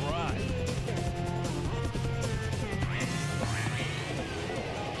wild ride.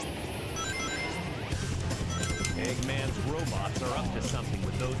 Eggman's robots are up to something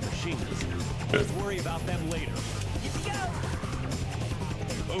with those machines. Let's worry about them later.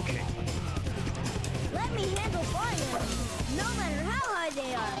 Okay. Let me handle fire. No matter how high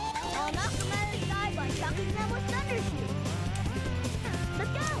they are, I'll knock them out of the sky by shocking them with thunder shoot.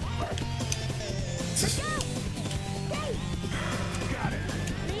 Let's go. Let's go. Hey. Got it.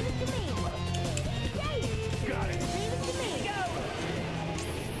 Leave it to me. Hey. Got it. Leave it to me. Go.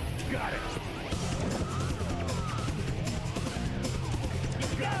 Got it.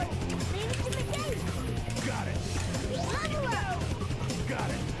 Go. Leave it to me. Hey. Got it. Level up. Got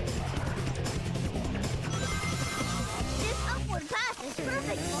it. This upward path is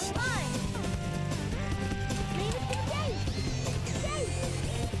perfect for flying. Leave it to me. Hey.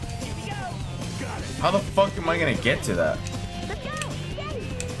 Here we go. Got it. How the fuck am I gonna get to that? Let's go. Hey.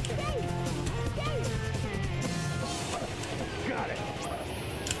 Hey. Hey. Got it.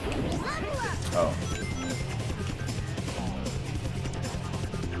 Level up. Oh.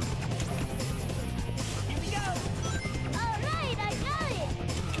 Here we go. All right, I got it.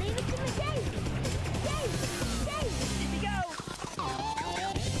 Leave it to me. Hey. Hey. Hey. Here we go.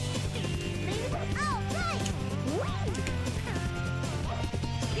 Leave it. All right. Whee.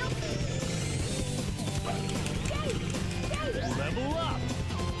 Yo. Hey. Hey. Level up.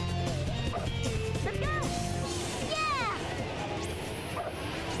 Let's go. Yeah.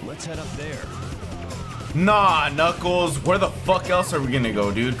 Let's head up there. Nah, Knuckles. Where the fuck else are we gonna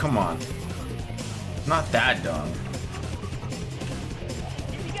go, dude? Come on. Not that dumb.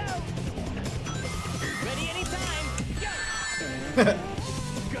 Here we go. Ready anytime. Go.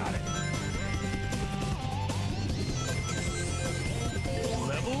 Got it.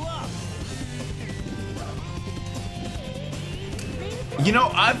 Level up. You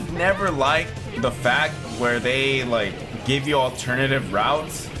know, I've never liked the fact where they like give you alternative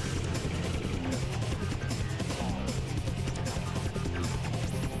routes.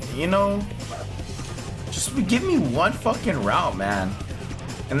 You know, just give me one fucking route, man.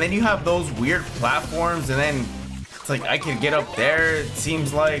 And then you have those weird platforms, and then it's like I could get up there, it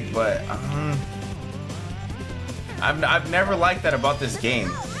seems like, but I've never liked that about this game.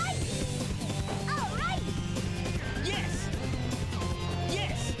 All right. Yes.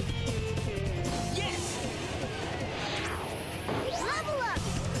 Yes. Yes. Level up.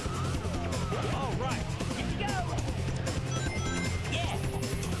 All right. Here we go. Yeah.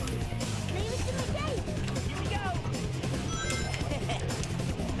 Leave it to me. Hey. Here we go.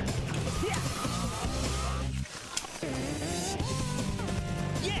 Yeah.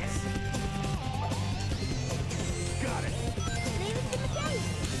 Yes. Got it. Leave it to me. Hey.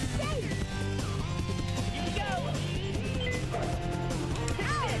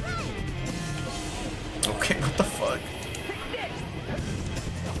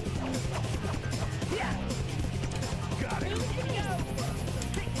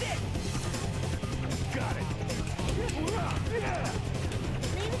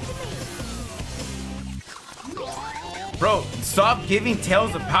 Stop giving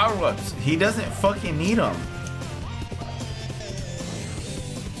Tails the power-ups. He doesn't fucking need them.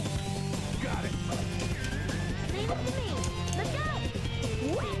 Leave it to me. Let's go.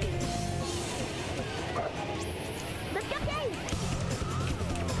 Let's go, Dave.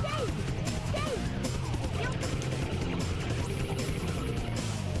 Dave. Dave. Yeah. Let's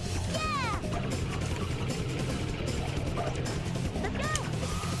go. Let's go.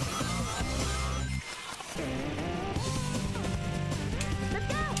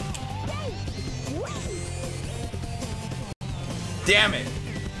 Dave. Damn it.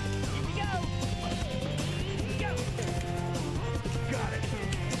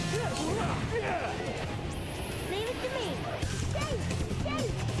 Leave it to me. Dave.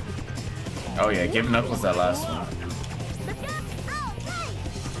 Dave. Oh yeah, give Knuckles that last one. Let's go. All right.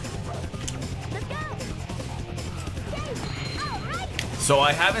 Let's go. Dave. All right. So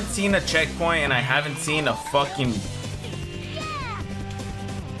I haven't seen a checkpoint and I haven't seen a fucking... Yeah.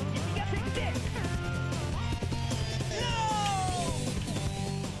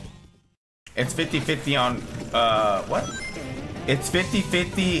 It's 50-50 on, what? It's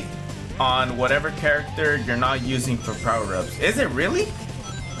 50-50 on whatever character you're not using for power-ups. Is it really?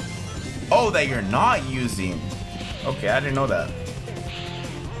 Oh, that you're not using. Okay, I didn't know that.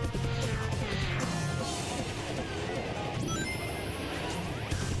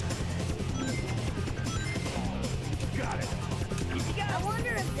 I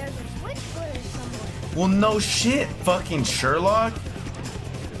wonder if there's a switch footer somewhere. Well, no shit, fucking Sherlock.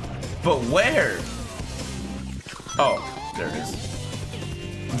 But where? Oh, there it is.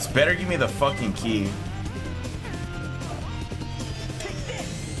 It's better give me the fucking key.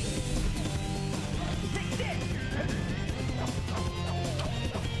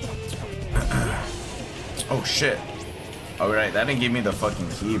 Oh shit. Alright, that didn't give me the fucking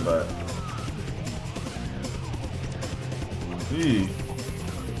key, but... Eee.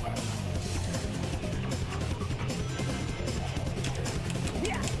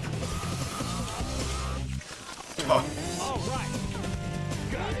 Oh.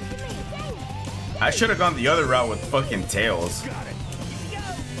 I should have gone the other route with fucking Tails.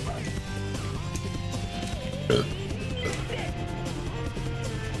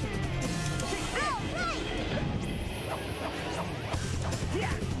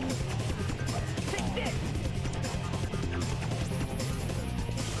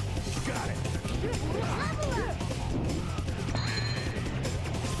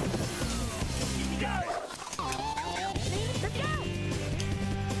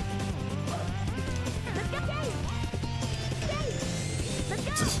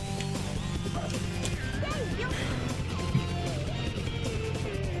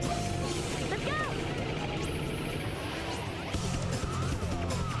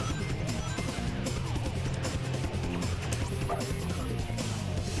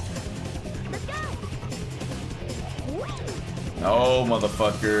 No,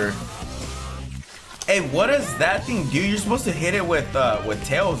 motherfucker. Hey, what does that thing do? You're supposed to hit it with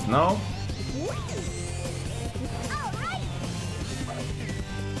Tails, no?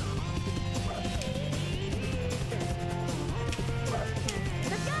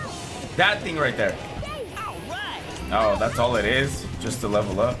 That thing right there. Oh, that's all it is? Just to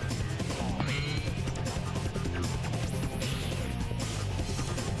level up?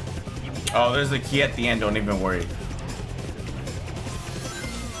 Oh, there's a key at the end, don't even worry.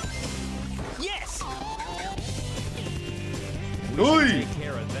 Yes! Oi! Take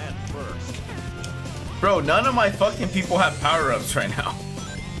care of that first. Bro, none of my fucking people have power-ups right now.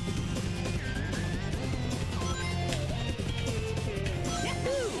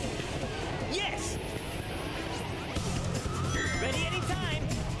 Yes! Ready anytime.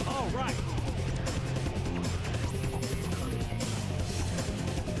 All right.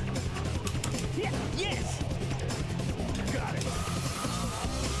 Yes! Got it.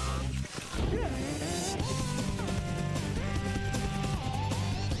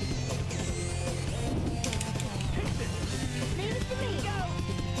 Leave it to me.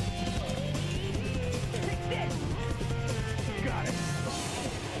 Take this. Got it.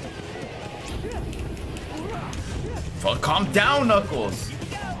 Fuck, calm down, Knuckles.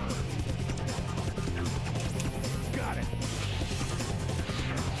 Got it.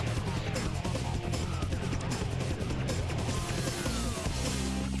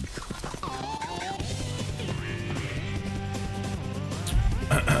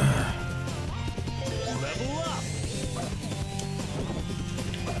 Level up.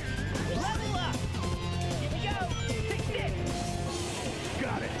 Level up. Here we go. Take this.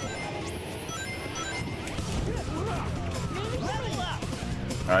 Got it. Level up.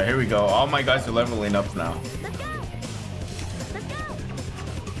 Alright, here we go. All my guys are leveling up now. Let's go.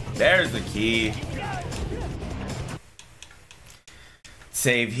 There's the key.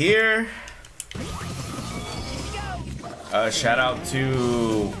 Save here. Shout out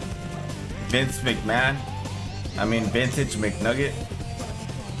to Vince McMahon. I mean Vintage McNugget.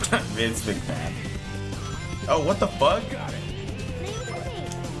 Vince McMahon. Oh, what the fuck?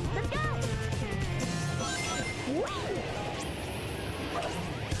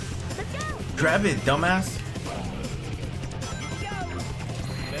 Grab it, dumbass.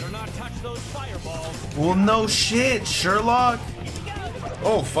 Better not touch those fireballs. Well, no shit, Sherlock.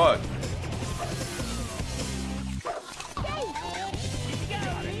 Oh, fuck.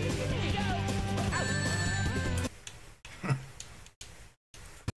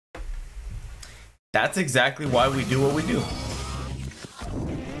 That's exactly why we do what we do.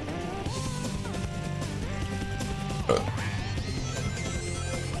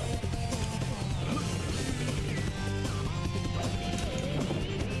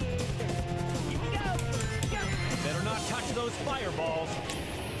 Better not touch those fireballs.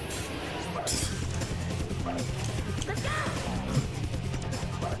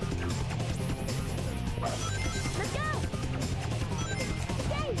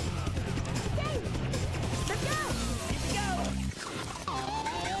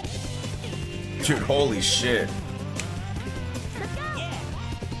 Dude, holy shit.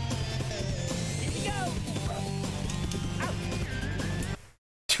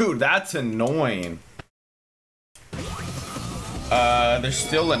 Dude, that's annoying. There's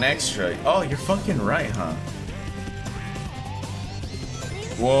still an extra. Oh, you're fucking right, huh?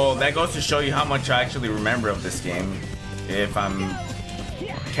 Well, that goes to show you how much I actually remember of this game. If I'm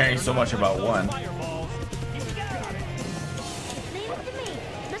caring so much about one.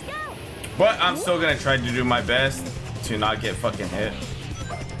 But I'm still gonna try to do my best to not get fucking hit.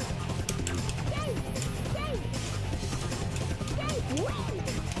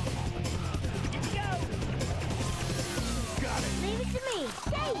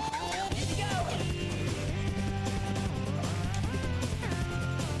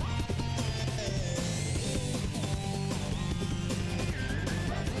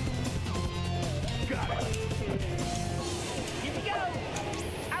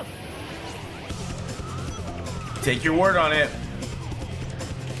 Take your word on it.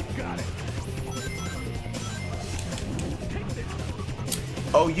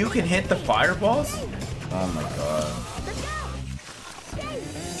 Oh, you can hit the fireballs? Oh my god.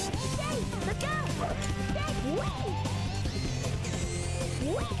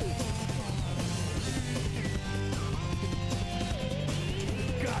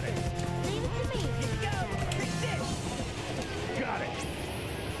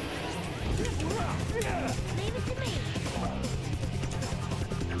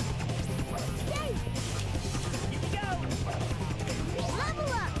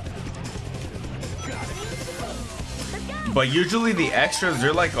 But usually the extras,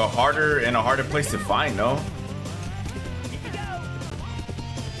 they're like a harder place to find, no?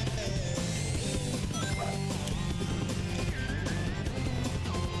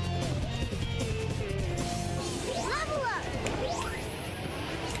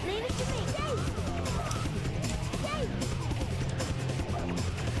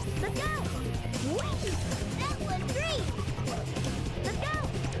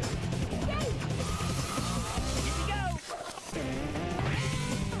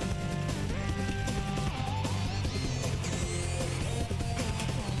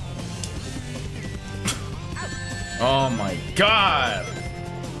 Oh my god!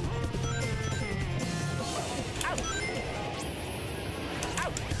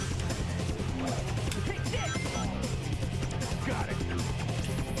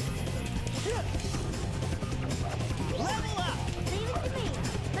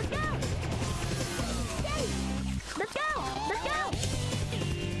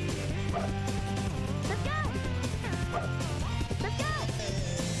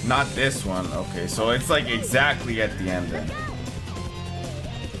 Not this one. Okay, so it's like exactly at the end then.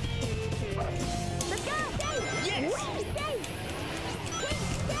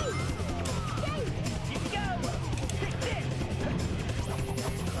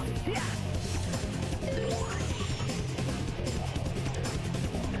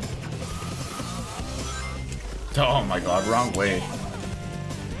 Oh my god, wrong way.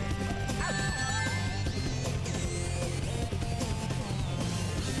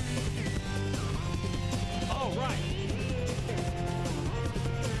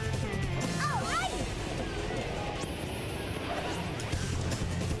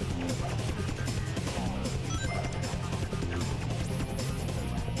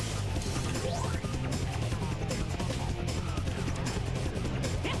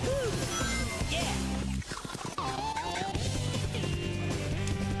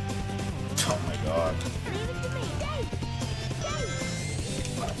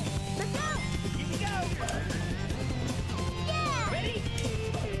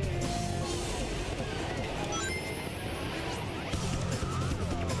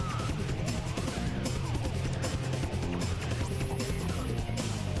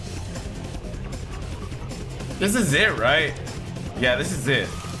 This is it, right? Yeah, this is it.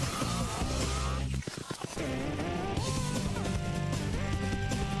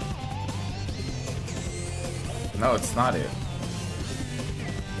 No, it's not it.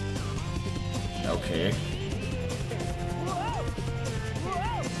 Okay.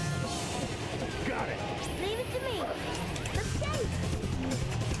 Got it. Leave it to me. Let's go.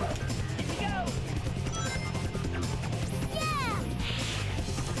 Yeah.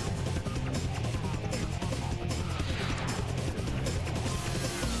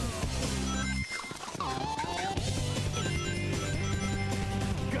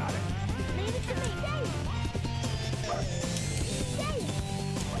 Got it. Leave it to me. Dave. Dave.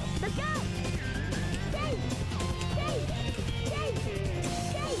 Let's go. Dave. Dave. Dave.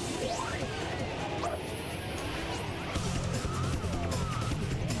 Dave.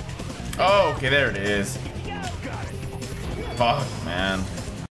 Oh, okay, there it is. Fuck, man.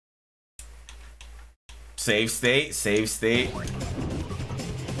 Save state, save state. Level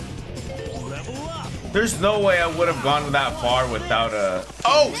up. There's no way I would have gone that far without a...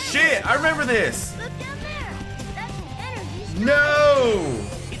 Oh, shit! I remember this! Look down there. That's an energy storage. No!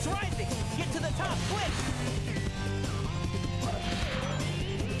 It's rising. Get to the top quick.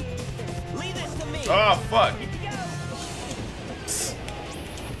 Leave this to me. Oh, fuck.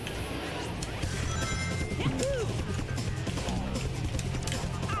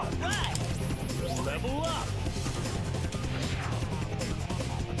 All right. Level up.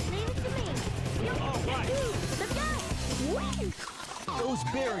 Leave it to me. All right. Let's go. Woo. Those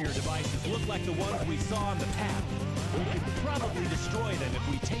barrier devices look like the ones we saw on the path. We could probably destroy them if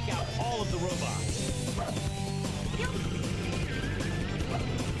we take out all of the robots.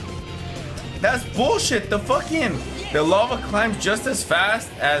 That's bullshit. The lava climbs just as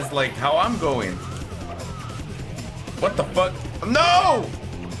fast as like how I'm going. What the fuck? No!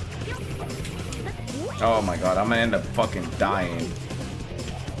 Oh my god, I'm gonna end up fucking dying.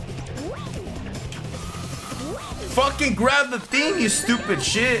 Fucking grab the thing, you stupid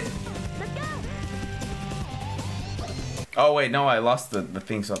shit. Oh wait, no, I lost the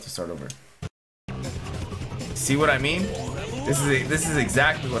thing, so I have to start over. See what I mean? This is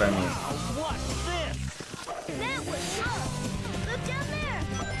exactly what I mean. What's this? That was slow. Look down there.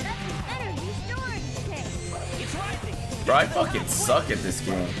 That's an energy storage tank. It's rising. Bro, I fucking suck at this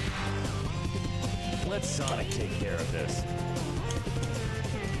game. Let Sonic take care of this.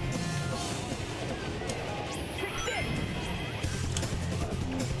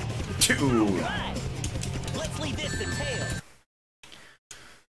 Dude. Right. Let's leave this to Tails.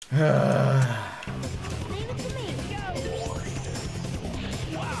 Leave it to me.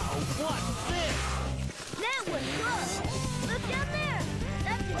 Wow, what's this? That was slow. Look down there.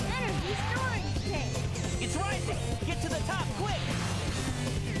 That's an energy storage tank. It's rising. Get to the top quick.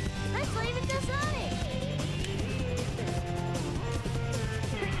 Let's leave it to Sonic.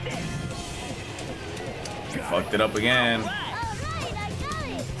 Fucked it up again. All right, I got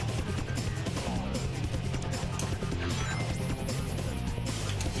it.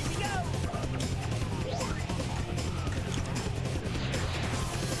 Here we go.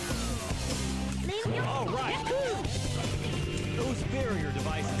 Leave it. All right. Those barrier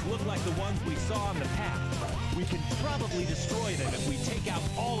devices look like the ones we saw on the path. We can probably destroy them if we take out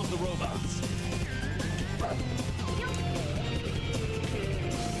all of the robots.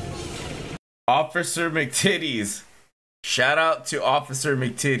 Officer McTitties. Shout out to Officer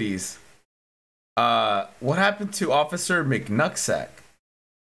McTitties. What happened to Officer McNucksack?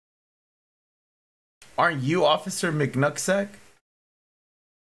 Aren't you Officer McNucksack?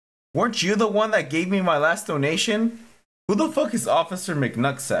 Weren't you the one that gave me my last donation? Who the fuck is Officer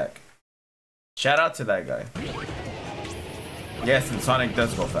McNucksack? Shout out to that guy. Yes, and Sonic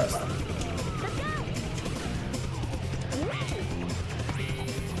does go fast.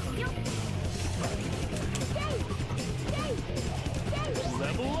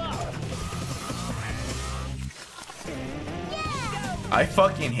 Level up. I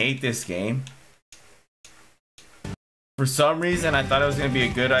fucking hate this game. For some reason, I thought it was gonna be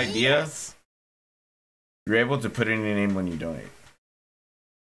a good idea. You're able to put in your name when you donate.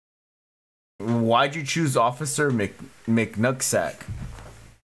 Why'd you choose Officer McNucksack?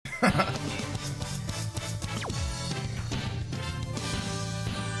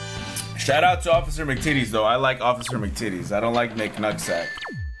 Shout out to Officer McTitties though. I like Officer McTitties. I don't like McNucksack.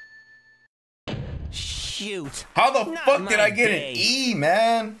 Shoot. How the Not fuck did my I get day. an E,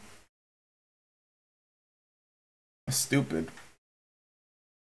 man? Stupid.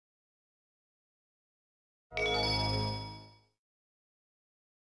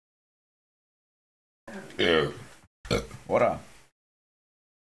 What up?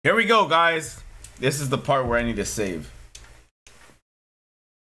 Here we go, guys. This is the part where I need to save.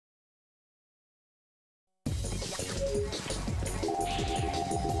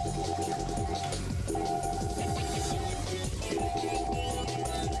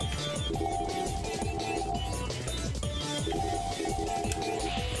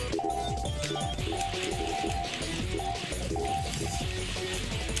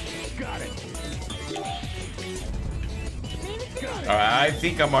 Alright, I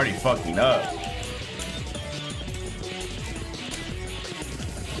think I'm already fucking up.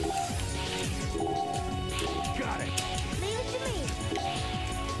 Got it. Leave it to me.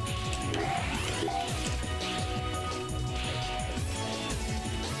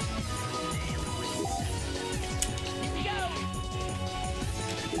 Here we go.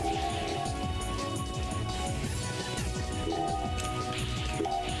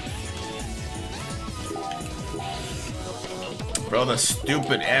 Bro, the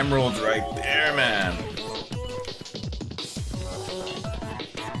stupid emeralds right there, man.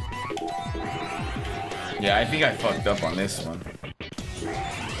 Yeah, I think I fucked up on this one.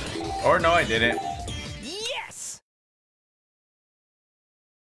 Or no, I didn't. Yes!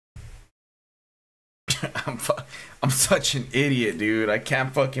 I'm such an idiot, dude. I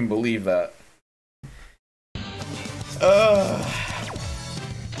can't fucking believe that.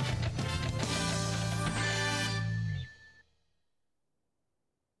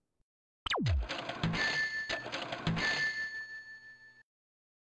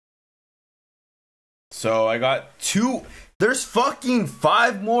 So I got 2. There's fucking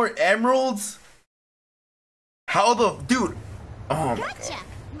 5 more emeralds. How the dude? Oh my Gotcha,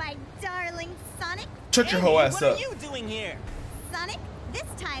 my darling Sonic. Shut your whole ass What up. are you doing here? Sonic, this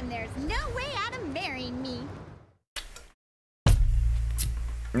time there's no way out of marrying me.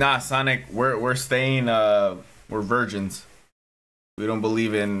 Nah, Sonic, we're staying. We're virgins. We don't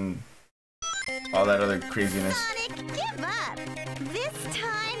believe in all that other craziness. Sonic, give up. This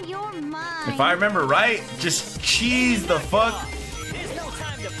time you're mine. If I remember right, just cheese the fuck. There's no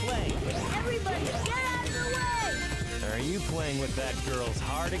time to play. Everybody, get out of the way. Are you playing with that girl's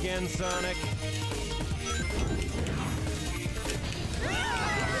heart again, Sonic?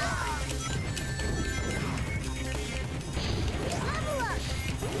 Level up.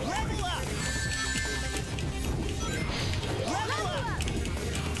 Level up! Level up.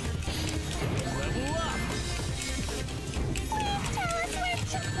 Level up! Please tell us where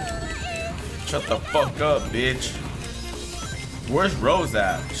Chapula is. Shut the fuck up, bitch. Where's Rose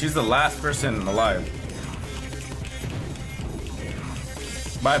at? She's the last person alive.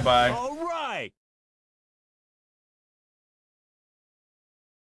 Bye bye. All right.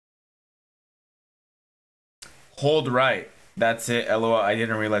 Hold right. That's it. LOL. I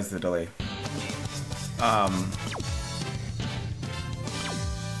didn't realize the delay.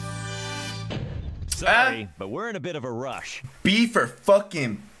 Sorry, but we're in a bit of a rush. B for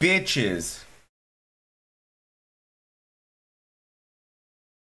fucking bitches.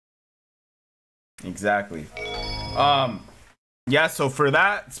 Exactly. Yeah, so for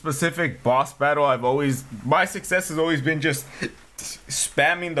that specific boss battle, my success has always been just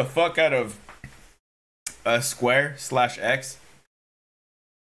spamming the fuck out of square/X.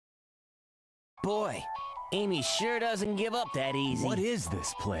 Boy, Amy sure doesn't give up that easy. What is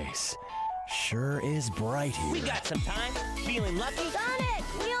this place? Sure is bright here. We got some time. Feeling lucky? Sonic,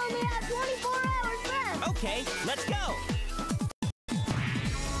 we only have 24 hours left. Okay, let's go.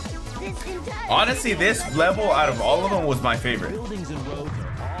 This entire Honestly, this level out of all of them was my favorite. Buildings and roads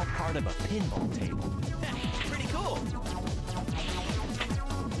are all part of a pinball table. Pretty cool.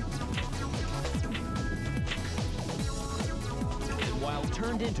 While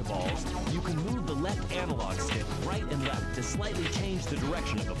turned into balls, you can move the left analog stick right and left to slightly change the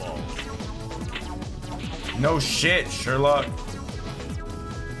direction of the balls. No shit, Sherlock.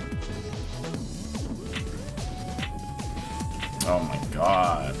 Oh my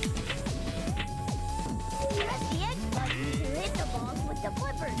god. Press the X button to hit the balls with the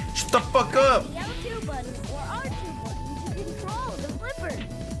flipper. Shut the fuck up. The L2 button or R2 button to control the flipper.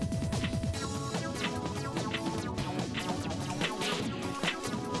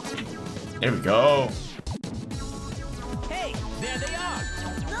 There we go. Hey, there they are.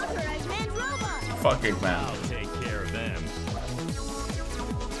 Those are Eggman's robots. Fuck it, man. I'll take care of them.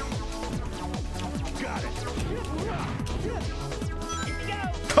 Got it.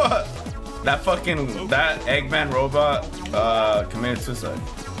 that Eggman robot committed suicide.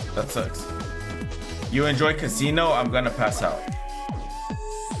 That sucks. You enjoy casino? I'm gonna pass out.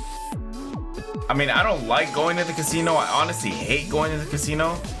 I mean, I don't like going to the casino. I honestly hate going to the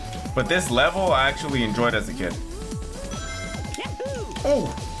casino. But this level, I actually enjoyed as a kid.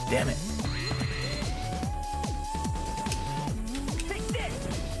 Oh, damn it.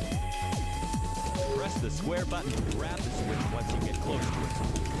 the square button to grab the switch once you get close to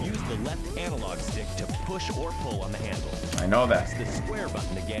it. Use the left analog stick to push or pull on the handle. I know that. Press the square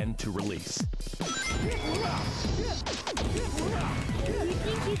button again to release. You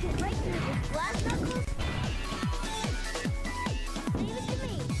think you can break through this glass, Knuckles? Leave it to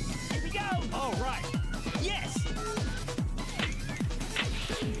me. Here we go. All right. Yes.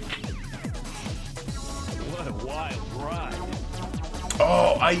 What a wild ride.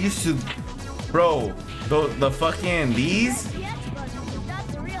 Oh, I used to, bro, the fucking these. STX button,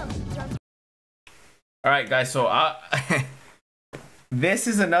 that's the real instruction. All right, guys. So this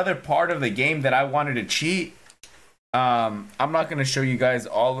is another part of the game that I wanted to cheat. I'm not gonna show you guys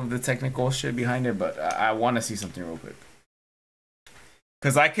all of the technical shit behind it, but I want to see something real quick.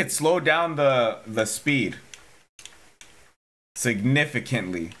 Cause I could slow down the speed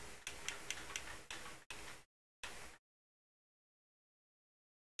significantly.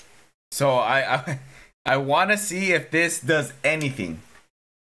 So I want to see if this does anything.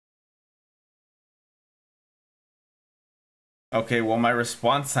 Okay, well my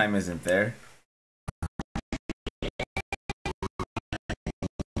response time isn't there.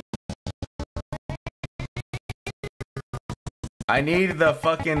 I need the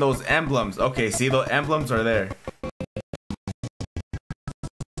fucking those emblems. Okay, see, those emblems are there.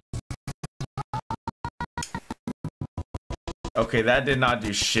 Okay, that did not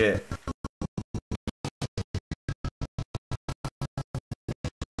do shit.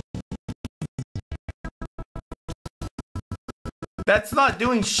 That's not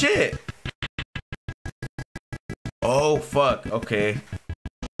doing shit. Oh, fuck. Okay.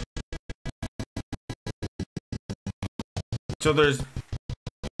 So there's...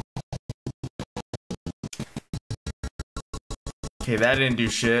 Okay, that didn't do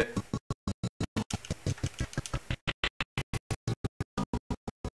shit.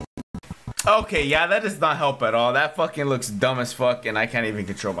 Okay, yeah, that does not help at all. That fucking looks dumb as fuck, and I can't even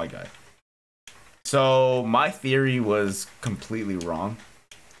control my guy. So my theory was completely wrong.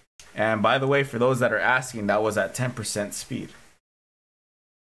 And by the way, for those that are asking, that was at 10% speed.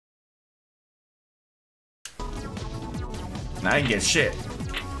 Now I can get shit.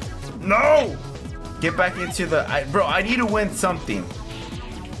 No! Get back into the... bro, I need to win something.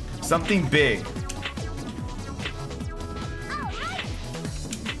 Something big.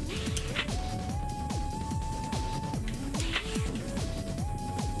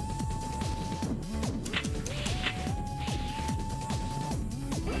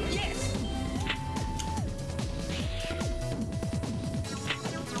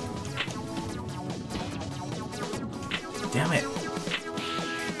 Damn it.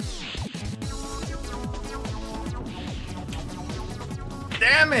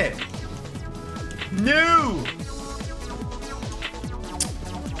 Damn it. No.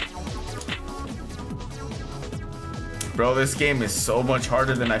 Bro, this game is so much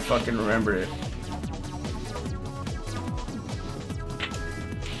harder than I fucking remember it.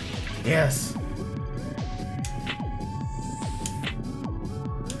 Yes.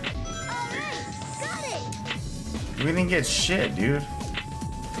 We didn't get shit, dude.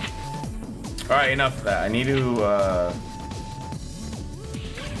 Alright, enough of that. I need to,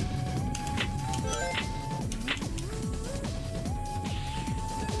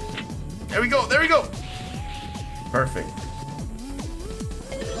 There we go, there we go! Perfect.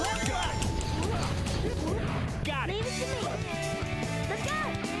 Got it. Leave it to me. Let's go.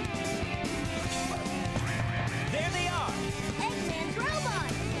 There they are. Eggman's robot.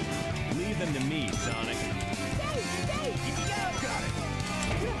 Leave them to me, Sonic. Stay. Here we go. Got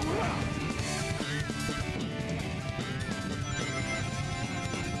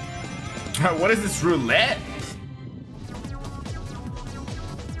it. What is this, roulette?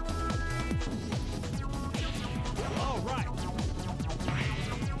 All right.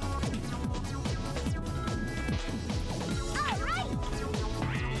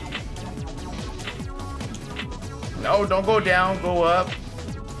 No, don't go down, go up.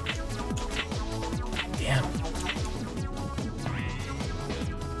 Damn.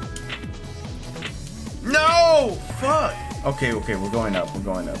 No! Fuck! Okay, we're going up, we're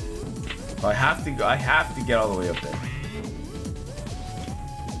going up. I have to get all the way up there.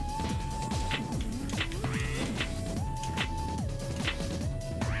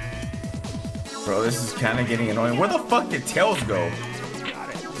 Bro, this is kind of getting annoying. Where the fuck did Tails go?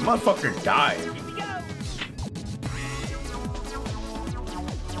 The motherfucker died.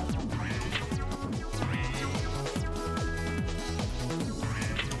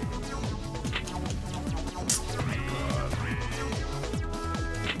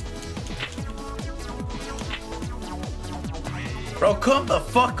 Bro, come the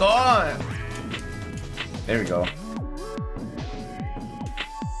fuck on! There we go.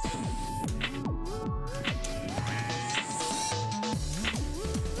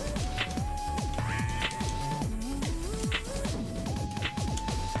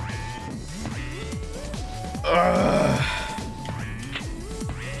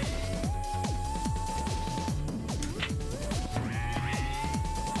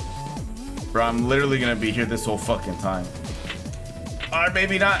 Bro, I'm literally gonna be here this whole fucking time. Or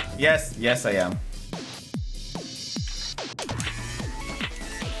maybe not. Yes, yes I am.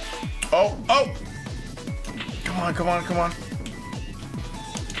 Oh, oh! Come on, come on, come on.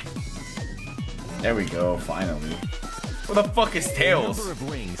 There we go, finally. What the fuck is Tails? The number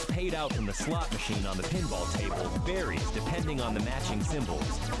of rings paid out from the slot machine on the pinball table varies depending on the matching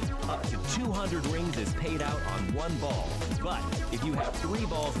symbols. Up to 200 rings is paid out on one ball. But if you have 3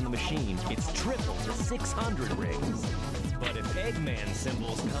 balls in the machine, it's triple to 600 rings. But if Eggman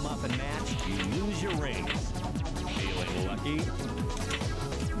symbols come up and match, you lose your rings. Feeling lucky?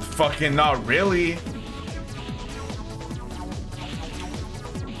 Fucking not really.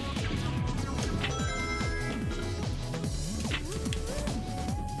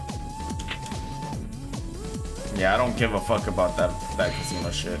 Yeah, I don't give a fuck about that casino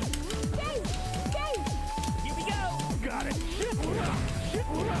shit. Here we go. Got it.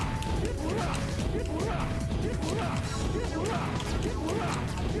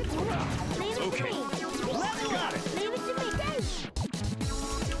 Okay. Got it. Leave it to me, Dave.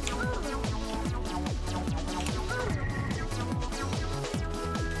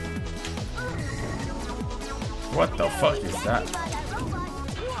 What the fuck is that? By that robot,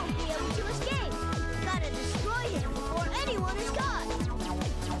 you won't be able to escape. Gotta destroy him before anyone is caught.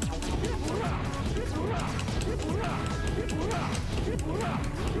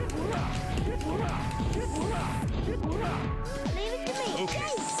 Leave it to me.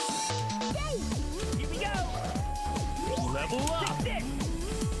 Okay. Dave. Here we go. Level up.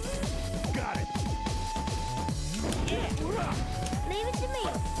 Got it. Yeah. Leave it to me.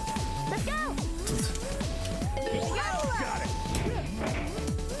 Let's go. Got it.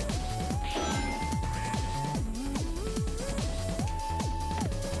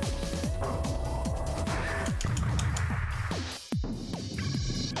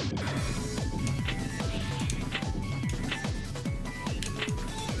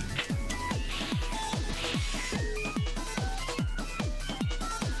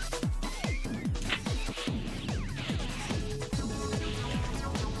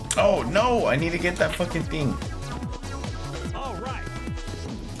 Oh no, I need to get that fucking thing. All right.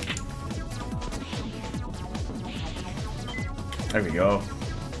 There we go.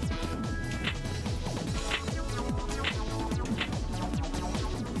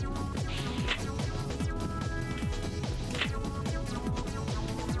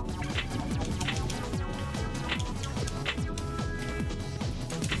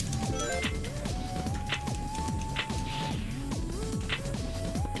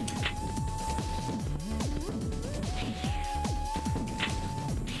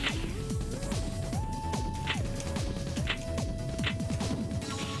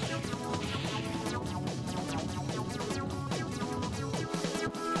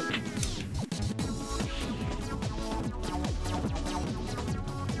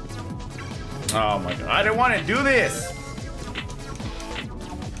 Oh my god, I didn't want to do this!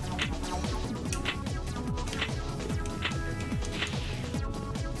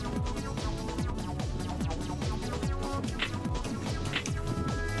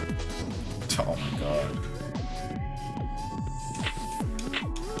 Oh my god.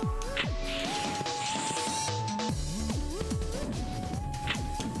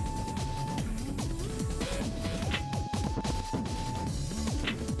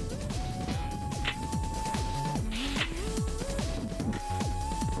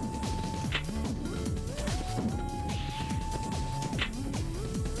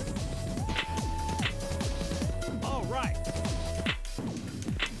 All right.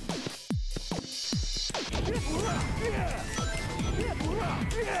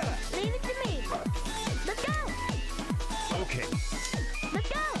 Leave it to me. Let's go. Okay. Let's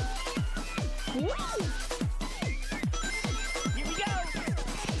go. Whee! Here we go.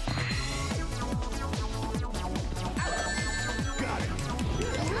 Got it.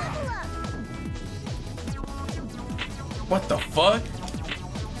 Level up. What the fuck?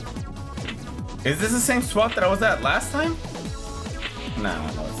 Is this the same spot that I was at last time?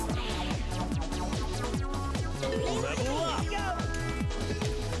 Nah, no, it's not. Level up.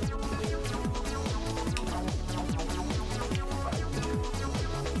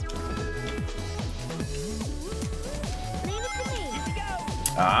 Leave it to me. Here we go.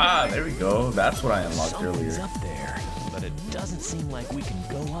 Ah, there we go. That's what I unlocked Something's earlier. up there, but it doesn't seem like we can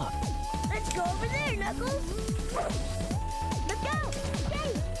go up. Let's go over there, Knuckles. Look out!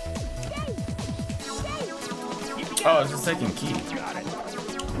 Hey! Hey! Hey! Oh, it's the second key. Got it.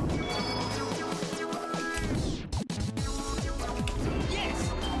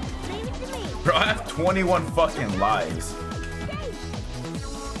 Yes! Leave it to me. Bro, I have 21 fucking lives. Hey!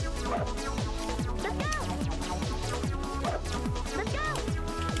 Look out! Look out!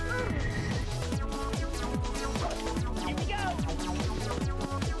 Here we go!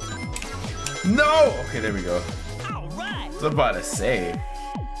 No! Okay, there we go. All right! I was about to say.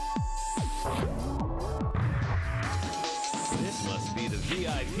 This must be the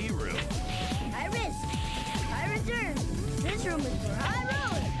VIP room. I risk. I return. This room is for high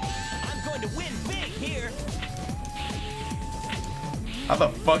rollers. I'm going to win big here! How the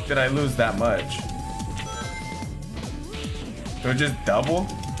fuck did I lose that much? So it just doubled?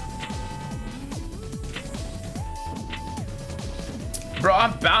 Bro,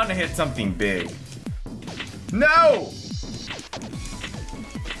 I'm bound to hit something big. No!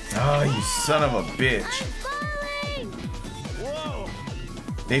 Oh, you son of a bitch. Falling! Whoa!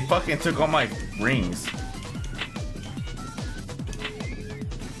 They fucking took all my rings.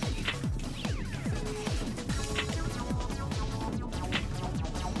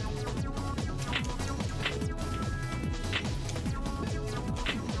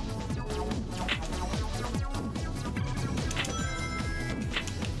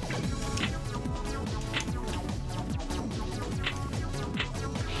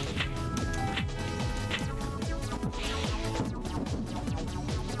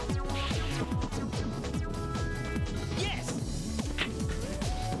 Yes!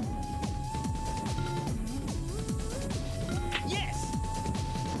 Yes!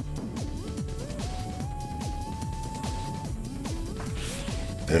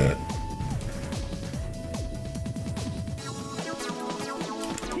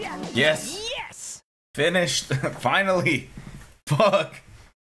 Yes, Yes! finished. Finally. Fuck.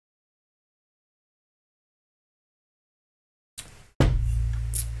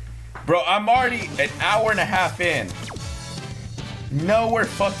 Bro, I'm already an hour and a half in. Nowhere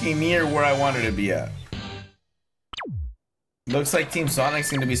fucking near where I wanted to be at. Looks like Team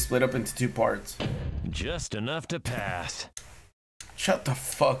Sonic's gonna be split up into two parts. Just enough to pass. Shut the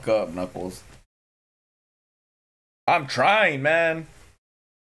fuck up, Knuckles. I'm trying, man.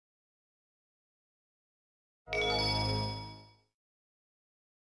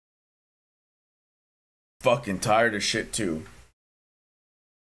 Fucking tired of shit too.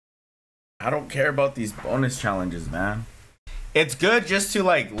 I don't care about these bonus challenges, man. It's good just to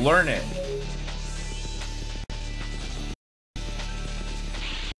like learn it.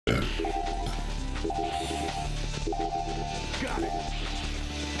 Got it.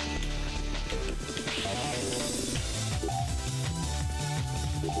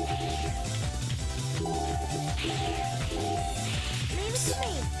 Leave it to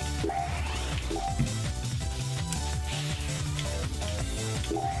me.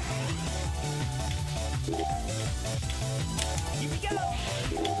 Here we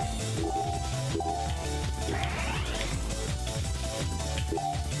go!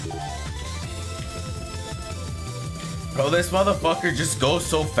 Bro, this motherfucker just goes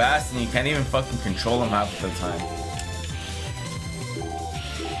so fast and you can't even fucking control him half the time.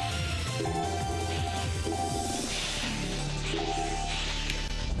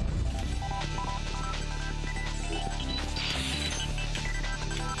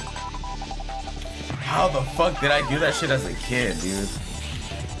 How the fuck did I do that shit as a kid, dude?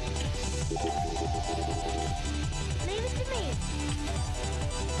 Leave it to me.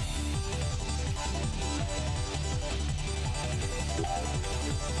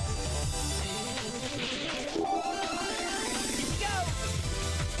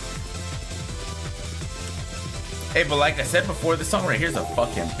 Hey, but like I said before, this song right here is a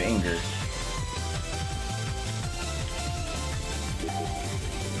fucking banger.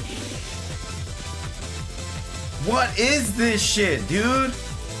 What is this shit, dude?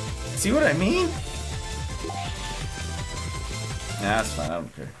 See what I mean? Nah, that's fine. I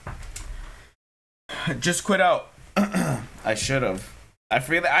don't care. Just quit out. I should have. I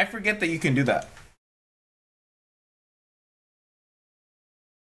forget that you can do that.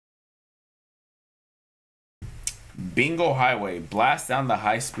 Bingo Highway. Blast down the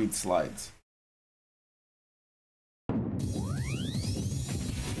high-speed slides.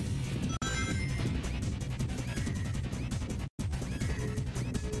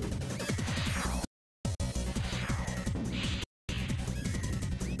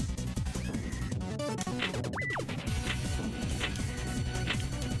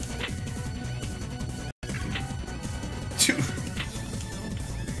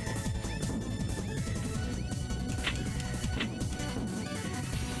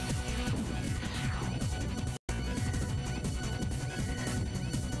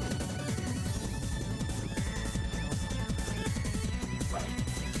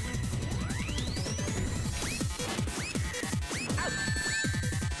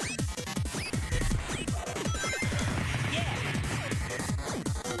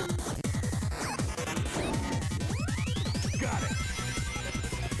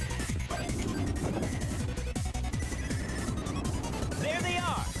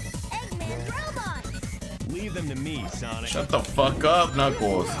 him to me, Sonic. Shut the fuck up,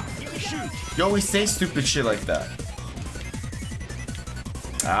 Knuckles. You always say stupid shit like that.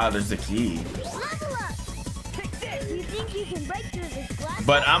 Ah, there's the key. Level up. You think you can break through this glass?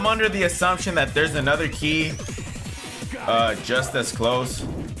 But I'm under the assumption that there's another key just as close.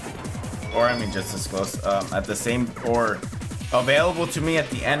 Or I mean just as close. At the same or available to me at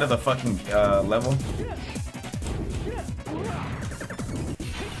the end of the fucking level.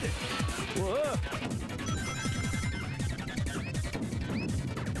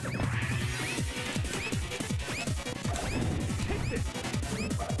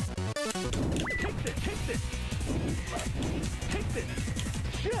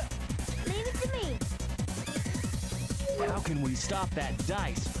 Leave it to me. How can we stop that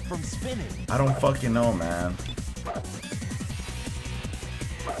dice from spinning? I don't fucking know, man.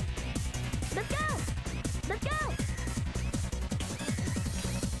 Let's go. Let's go.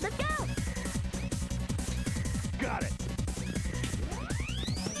 Let's go. Got it.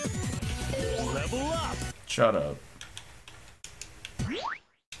 Level up. Shut up.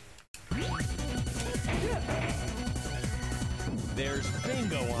 There's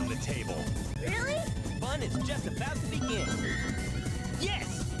bingo on the table. Really? Fun is just about to begin.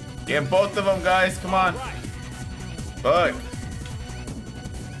 Yes! Get both of them, guys. Come on. Right. Fuck.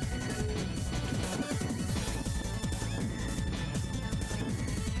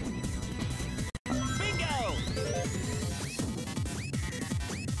 Bingo!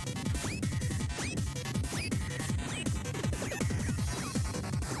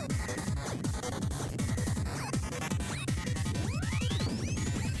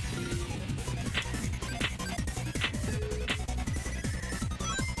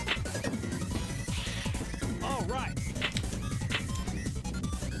 All right.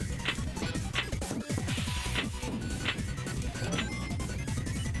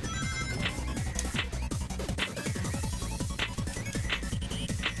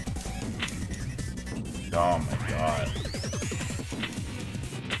 Oh my god.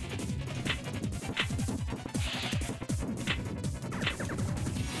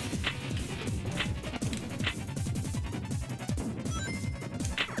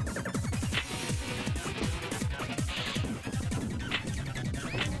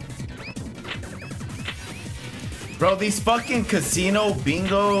 Bro, these fucking casino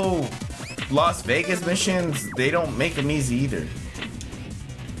bingo Las Vegas missions, they don't make them easy either.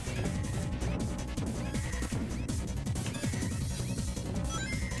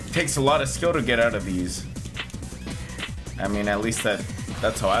 Takes a lot of skill to get out of these. I mean, at least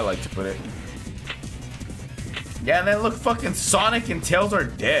that's how I like to put it. Yeah, and then look, fucking Sonic and Tails are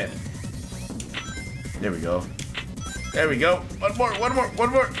dead. There we go. There we go. One more, one more, one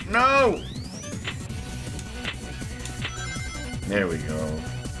more. No! There we go.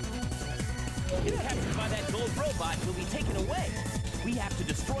 If captured by that gold robot, he'll be taken away. We have to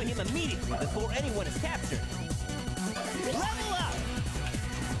destroy him immediately before anyone is captured. Level up!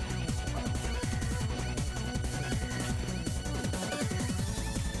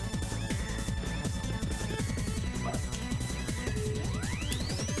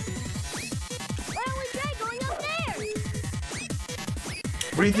 Why don't we try going up there?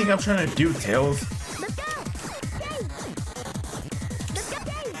 What do you think I'm trying to do, Tails? Let's go. Dave. Let's go,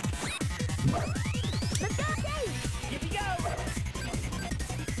 Dave. Let's go, Dave. Here we go!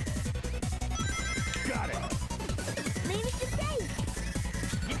 Got it. Leave it to Dave.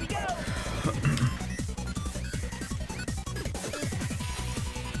 Here we go!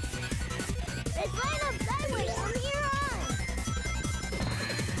 Let's line up sideways from here on.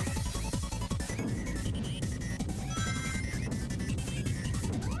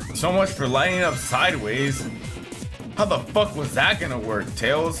 So much for lining up sideways. How the fuck was that gonna work,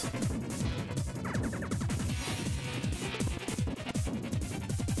 Tails?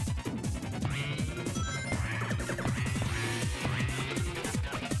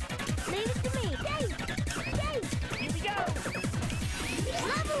 Leave it to me. Dave. Dave. Here we go!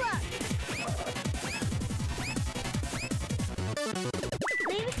 Level up.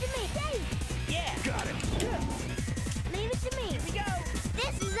 Leave it to me. Dave. Yeah! Got it. Leave it to me. Here we go!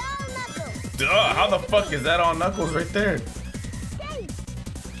 This is all Knuckles. Duh, how the fuck is that on Knuckles right there? Dave.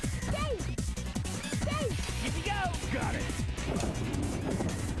 Dave. Dave. Here we go! Got it.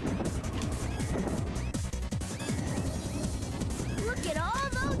 Look at all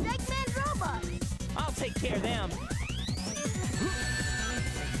those Eggman robots. I'll take care of them.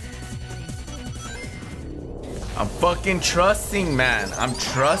 I'm fucking trusting, man. I'm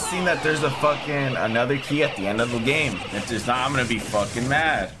trusting that there's a fucking another key at the end of the game. If there's not, I'm gonna be fucking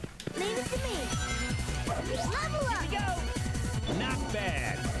mad. Leave it to me. Level up. Here we go! Not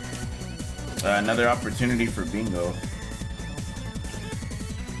bad. Another opportunity for bingo.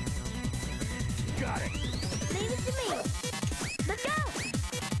 Got it. Leave it to me. Let's go.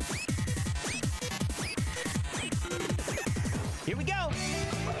 Here we go.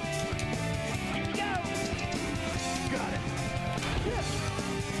 Here we go. Got it.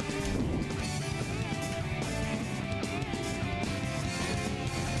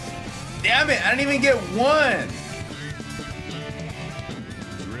 Damn it, I didn't even get one.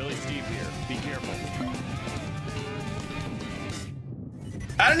 Really steep here. Be careful.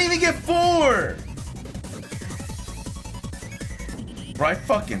 I didn't even get 4. Bro, I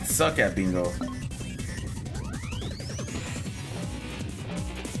fucking suck at bingo.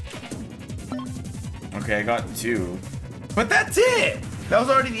 Okay, I got 2. But that's it! That was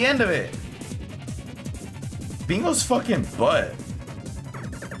already the end of it. Bingo's fucking butt.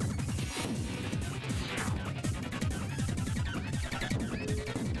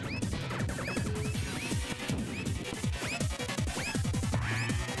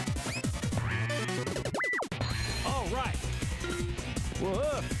 All right.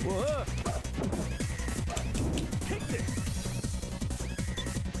 Whoa, whoa. Take this.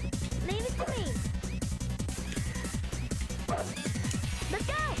 Leave it to me. Let's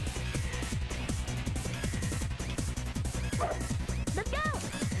go. Let's go.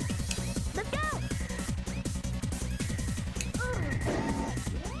 Let's go.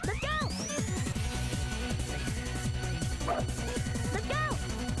 Let's go. Let's go.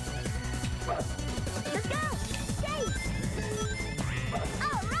 Let's go. Yay.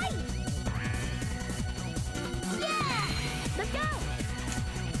 All right. Yeah. Let's go.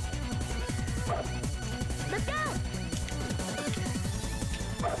 Let's go.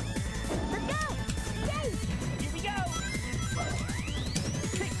 Let's go. Yay. Here we go.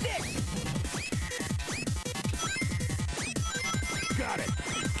 Take this. Got it.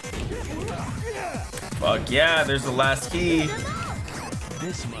 Fuck yeah, there's the last key.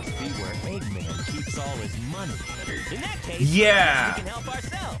 This must be where Eggman keeps all his money. In that case, Yeah. we can help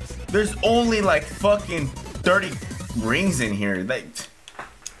ourselves. There's only like fucking 30 rings in here.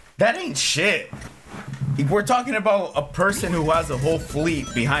 That ain't shit. We're talking about a person who has a whole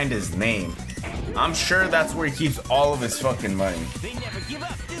fleet behind his name. I'm sure that's where he keeps all of his fucking money. They never give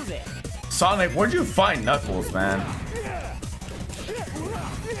up, do they? Sonic, where'd you find Knuckles, man?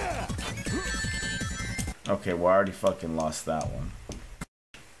 Okay, well, I already fucking lost that one.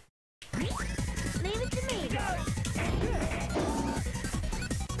 Leave it to me.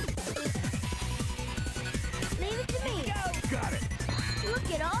 Leave it to me. Got it. Look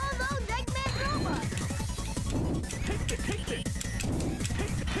at all those Eggman robots. Take this. Take this.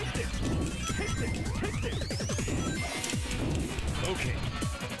 Take this. Take this. Take this. Okay.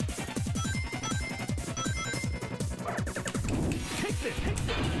 Take this. Take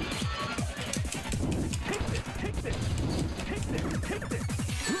this. Take this. Take this. Take this. Take this.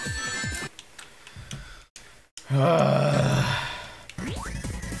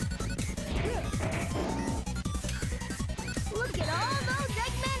 Look at all those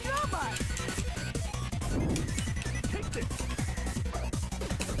Eggman robots. Take this.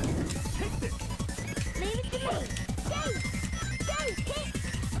 Take this. Leave it to me. Yay! Yay!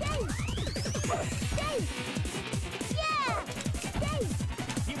 Yay! Yay! Yeah! Yay!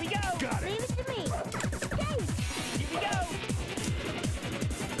 Here we go. Got it. Leave it to me. Yay! Here we go.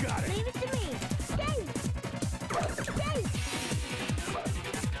 Got it. Leave it to me. Yay! Yay!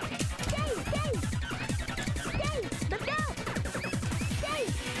 Yay! Yay! Yay! Let's go! Yay!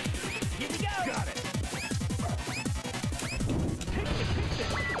 Here we go. Got it.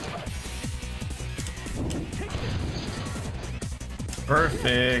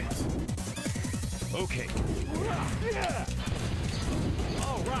 Perfect. Okay.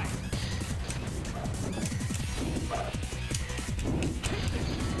 All right.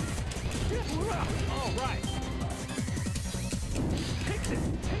 All right.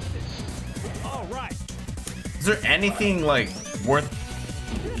 All right. Is there anything like worth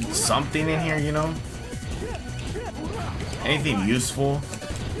something in here, you know? Anything useful?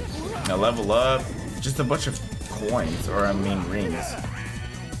 A level up? Just a bunch of coins, or I mean rings.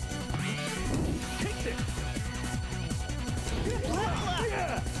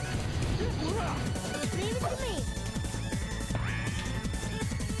 Leave it to me.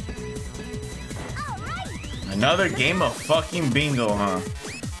 All right. Another game of fucking bingo, huh?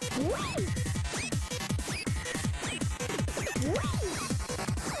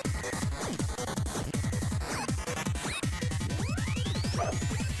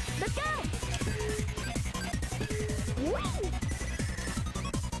 Let's go.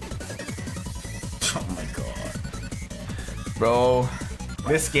 Oh my god. Bro,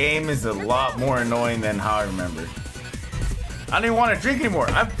 This game is a lot more annoying than how I remember. I don't even want to drink anymore.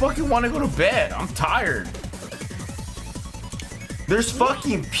 I fucking want to go to bed. I'm tired. There's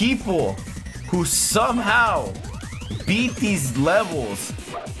fucking people who somehow beat these levels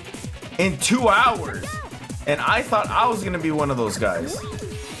in 2 hours. And I thought I was gonna be one of those guys.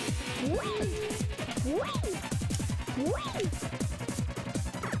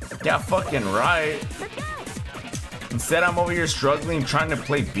 Yeah, fucking right. Instead, I'm over here struggling trying to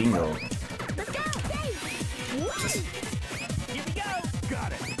play bingo. Just... Here we go.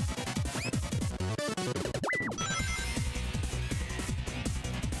 Got it.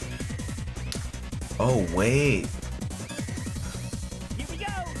 Oh, wait. Here we go.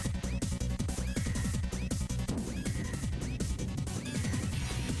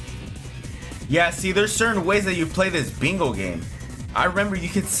 Yeah, see, there's certain ways that you play this bingo game. I remember you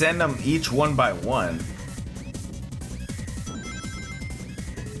could send them each one by one.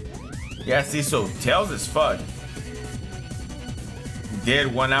 Yeah, see, so Tails is fuck.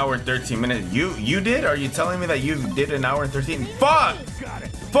 Did 1 hour 13 minutes. You did? Are you telling me that you did an hour and 13? Fuck! Got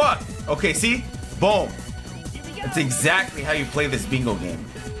it. Fuck! Okay, see? Boom. That's exactly how you play this bingo game.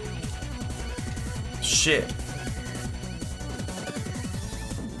 Shit.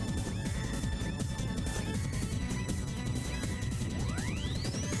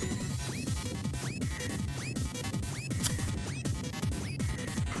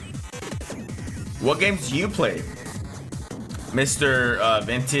 What games do you play, Mr.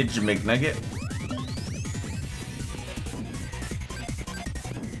 Vintage McNugget?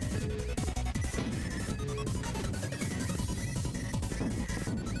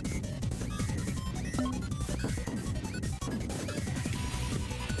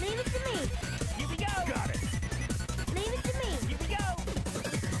 Leave it to me. Here we go. Got it. Leave it to me. Here we go.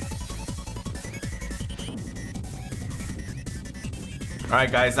 Alright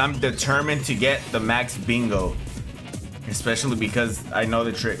guys, I'm determined to get the max bingo. Especially because I know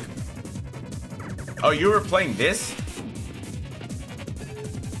the trick. Oh, you were playing this?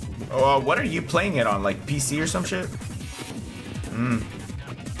 Oh, what are you playing it on? Like PC or some shit?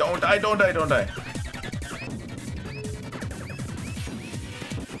 Don't die, don't die, don't die.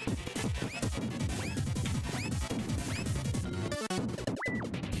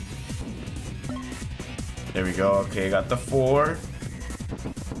 There we go. Okay, got the 4.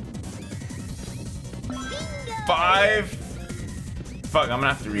 5. Fuck, I'm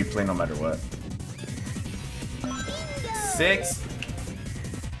gonna have to replay no matter what. 6.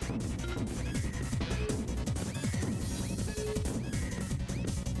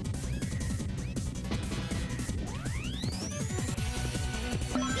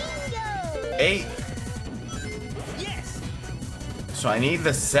 8. Yes. So I need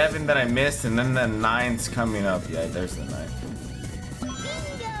the 7 that I missed, and then the 9's coming up. Yeah, there's the 9.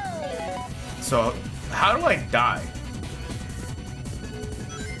 So how do I die?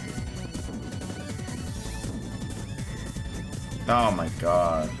 Oh my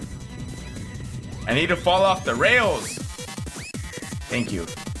god. I need to fall off the rails. Thank you.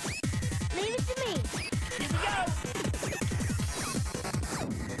 Leave it to me. Here we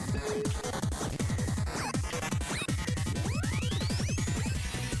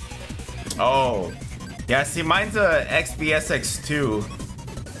go. Oh. Yeah, see, mine's a XBS X2,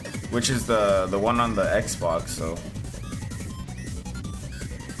 which is the one on the Xbox, so.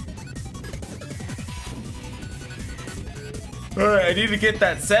 Alright, I need to get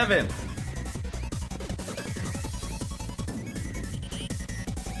that 7.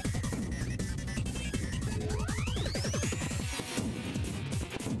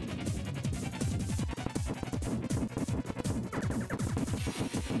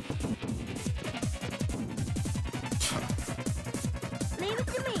 Leave it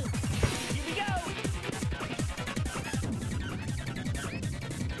to me. Here we go.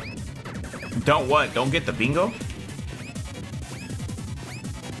 Don't what? Don't get the bingo?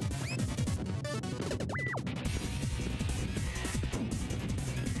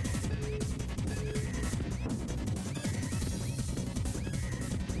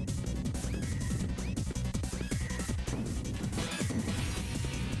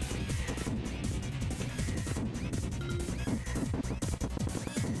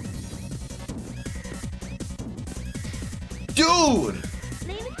 Dude!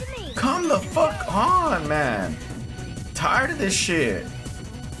 Leave it to me. Come the fuck on, man. Tired of this shit.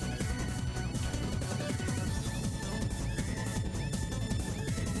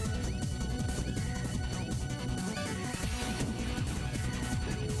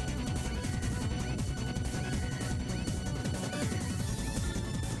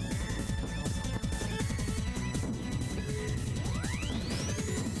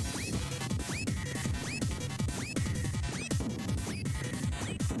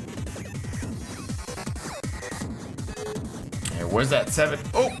 Where's that 7?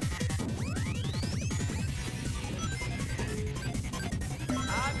 Oh!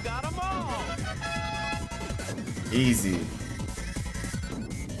 I've got 'em all. Easy.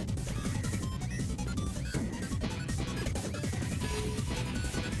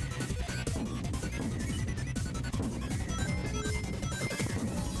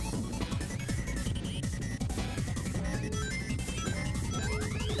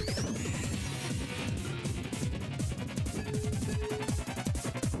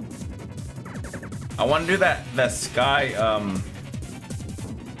 I want to do that sky,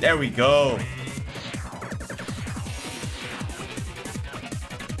 there we go.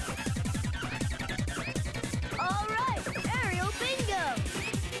 All right, aerial bingo.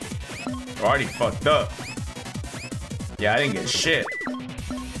 Already fucked up. Yeah, I didn't get shit.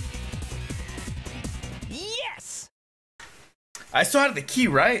 Yes. I still had the key,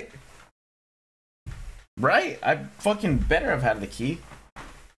 right? Right? I fucking better have had the key.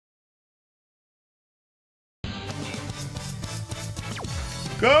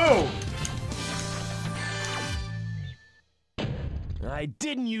 Go! I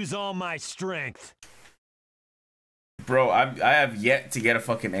didn't use all my strength. Bro, I have yet to get a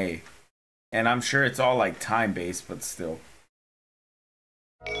fucking A. And I'm sure it's all like time based, but still.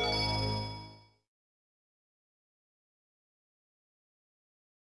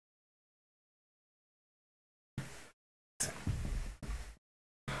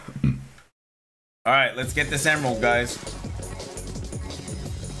 Alright, let's get this emerald, guys.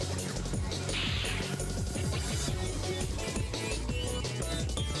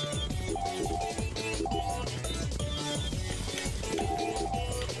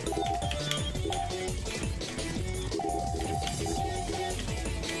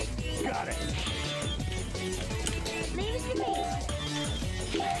 Got it. Leave it to me.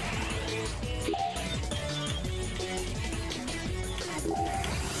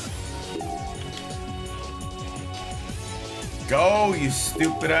 Go, you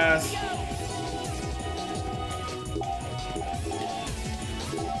stupid ass.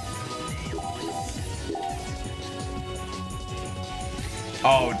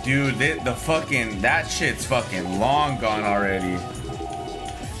 Oh, dude, the fucking, that shit's fucking long gone already.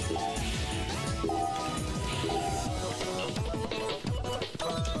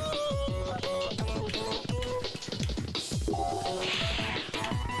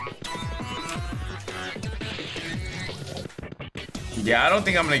 Yeah, I don't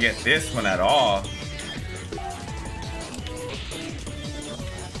think I'm gonna get this one at all.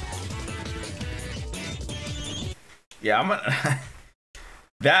 Yeah, I'm gonna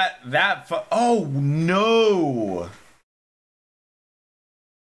oh no.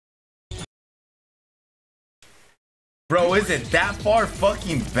 Bro, is it that far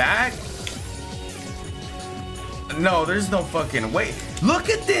fucking back? No, there's no fucking way. Look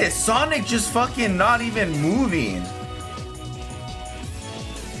at this. Sonic just fucking not even moving.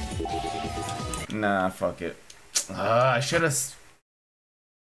 Nah, fuck it. I should have.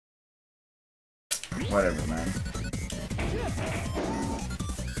 Whatever, man.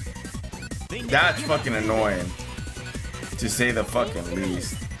 That's fucking annoying, to say the fucking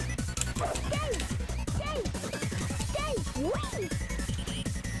least.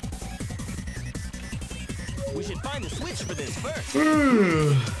 We should find the switch for this first.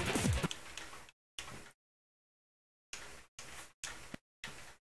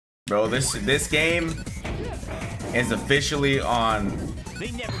 Bro, this game is officially on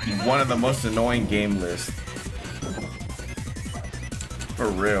one of the most annoying game lists. For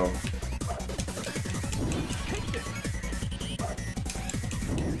real.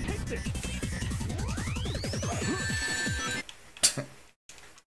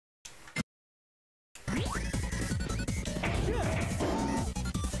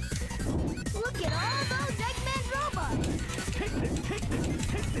 Look at all those Eggman robots.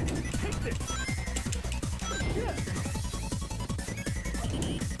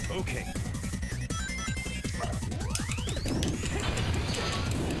 Okay.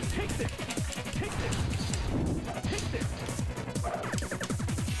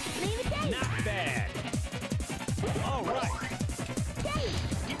 Not bad. All right.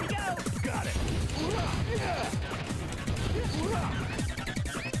 Here we go. Got it.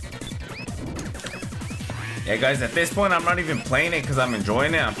 Yeah, guys, at this point, I'm not even playing it because I'm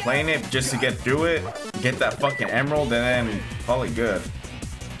enjoying it. I'm playing it just to get through it, get that fucking emerald, and then call it good.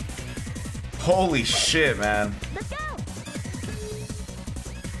 Holy shit, man. Let's go.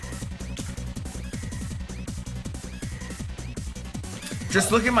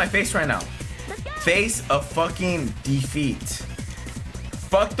 Just look at my face right now. Face of fucking defeat.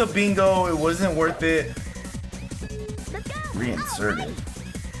 Fuck the bingo. It wasn't worth it. Let's go. Reinserted.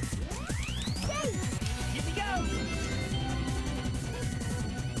 Here we go.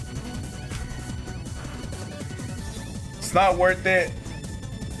 It's not worth it.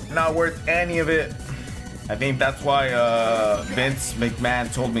 Not worth any of it. I think that's why Vince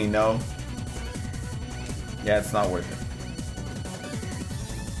McMahon told me no. Yeah, it's not worth it.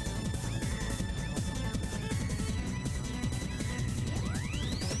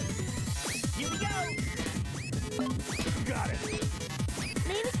 Here we go. Got it.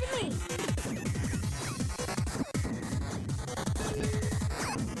 Leave it to me.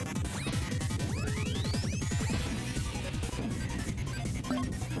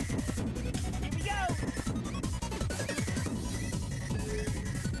 Here we go.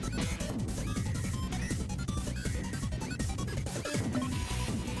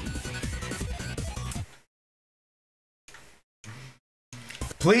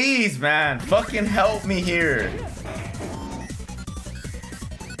 Please, man, fucking help me here.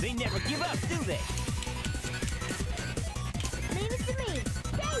 They never give up, do they? Leave it to me.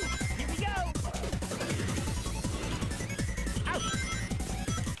 Here we go. Out.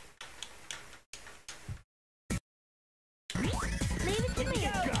 Leave it to me.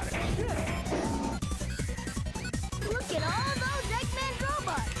 Look at all those Eggman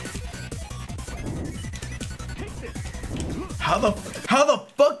robots. How the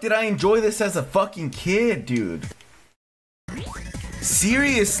fuck did I enjoy this as a fucking kid, dude?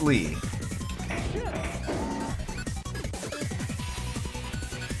 Seriously.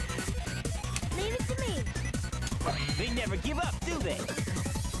 Leave it to me. They never give up, do they?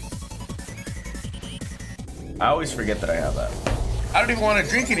 I always forget that I have that. I don't even want to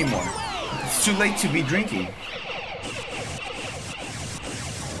drink anymore. It's too late to be drinking.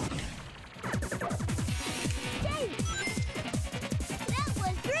 That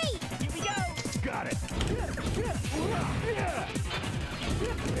was great. Here we go. Got it.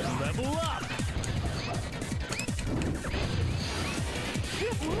 Level up.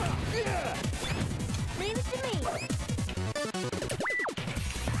 Leave it to me.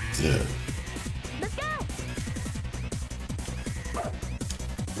 Let's go.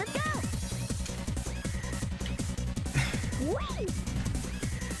 Let's go. Whee!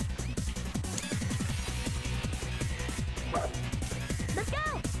 Let's go.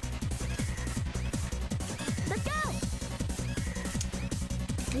 Let's go.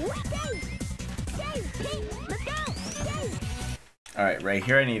 Whee! Save, Pete. Let's go. Save. All right, right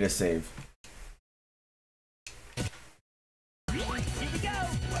here I need a save. Here we go.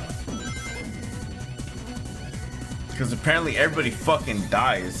 Because apparently everybody fucking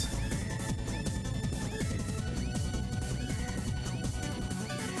dies.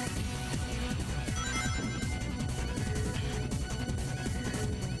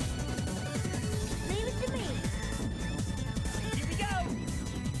 Leave it to me. Here we go.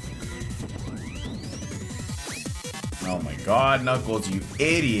 Oh my god, Knuckles, you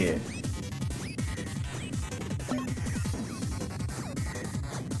idiot.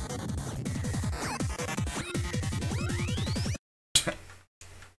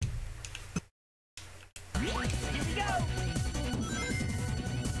 Here we go.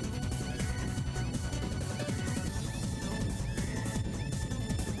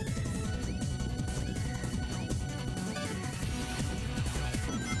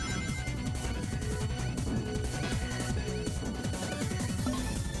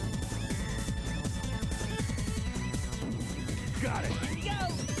 Got it. Here we go.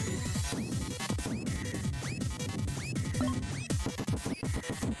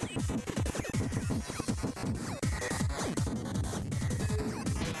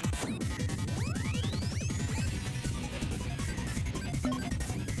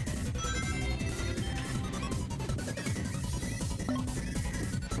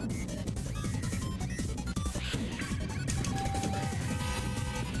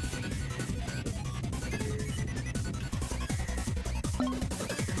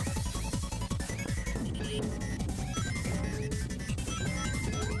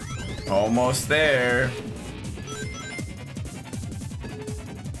 Almost there.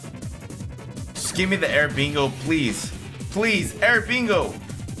 Just give me the air bingo, please. Please, air bingo.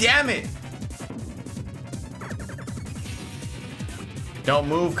 Damn it. Don't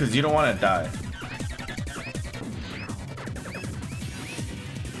move because you don't want to die.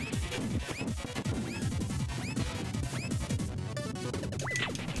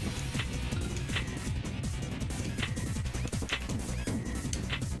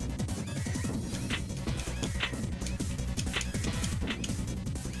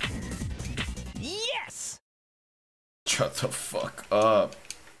 Yes. Shut the fuck up.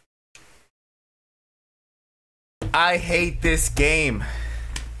 I hate this game.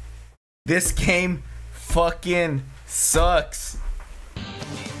 This game fucking sucks.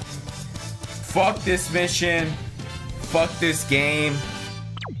 Fuck this mission. Fuck this game.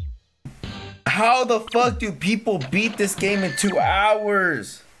 How the fuck do people beat this game in 2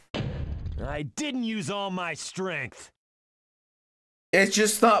 hours? I didn't use all my strength. It's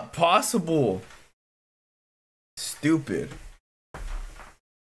just not possible. Stupid.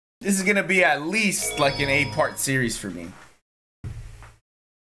 This is gonna be at least like an 8-part series for me.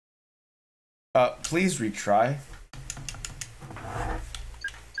 Please retry.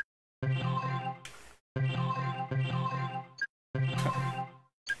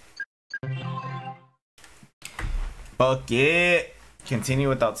 Fuck it. Continue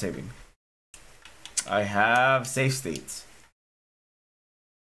without saving. I have save states.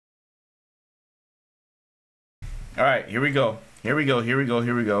 Alright, here we go. Here we go, here we go,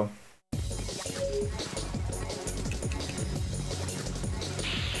 here we go.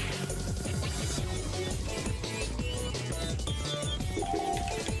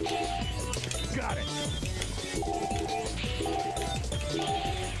 Got it. Leave it to me. Here we go.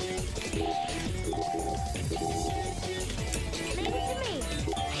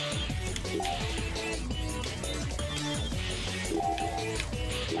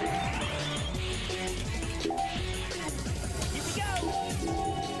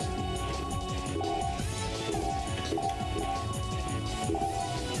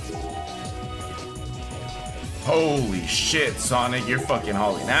 Holy shit, Sonic, you're fucking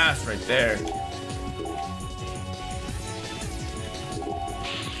hauling ass right there.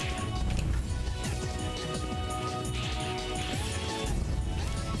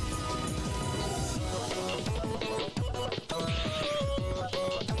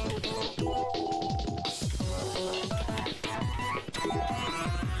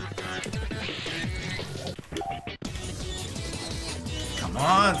 Come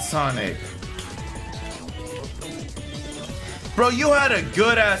on, Sonic. Bro, you had a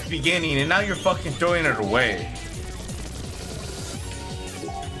good ass beginning and now you're fucking throwing it away.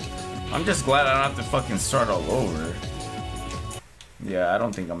 I'm just glad I don't have to fucking start all over. Yeah, I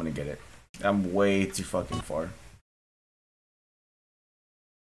don't think I'm gonna get it. I'm way too fucking far.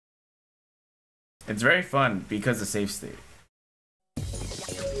 It's very fun because of save state.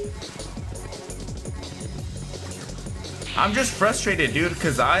 I'm just frustrated, dude,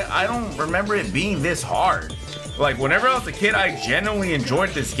 because I don't remember it being this hard. Like, whenever I was a kid, I genuinely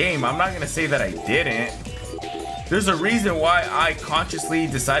enjoyed this game. I'm not gonna say that I didn't. There's a reason why I consciously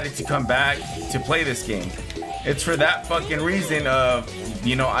decided to come back to play this game. It's for that fucking reason of,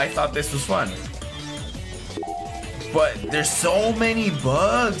 you know, I thought this was fun. But there's so many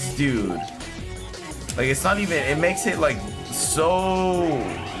bugs, dude. Like, it's not even, it makes it like so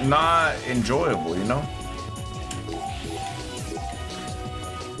not enjoyable, you know?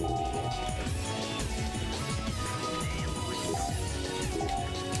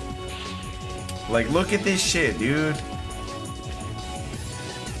 Like, look at this shit, dude.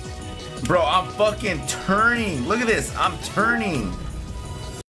 Bro, I'm fucking turning. Look at this. I'm turning.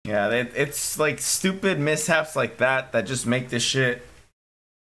 Yeah, it's like stupid mishaps like that that just make this shit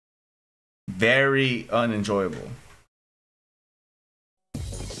very unenjoyable.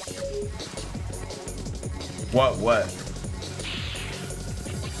 What?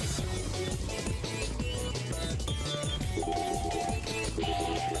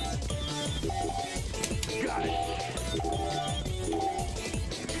 Got it.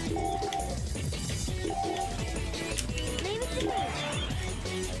 Leave it to me.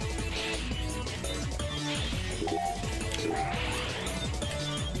 Here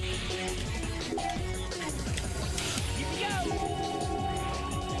we go.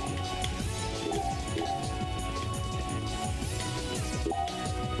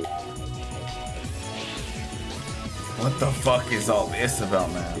 What the fuck is all this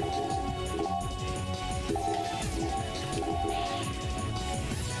about, man?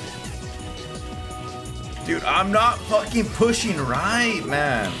 Dude, I'm not fucking pushing right,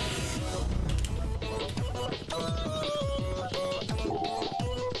 man.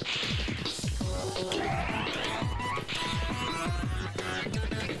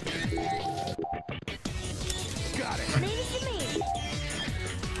 Got it. Leave it to me.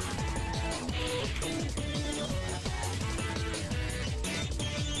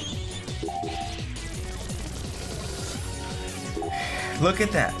 Look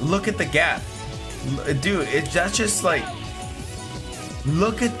at that. Look at the gap. Dude, that's just like,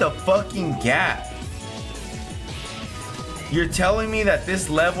 look at the fucking gap. You're telling me that this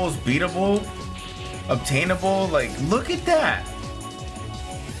level's beatable, obtainable? Like, look at that.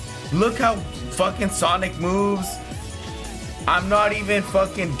 Look how fucking Sonic moves. I'm not even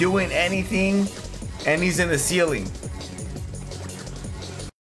fucking doing anything, and he's in the ceiling.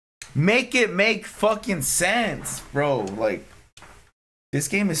 Make it make fucking sense, bro. Like, this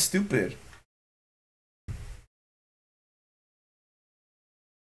game is stupid.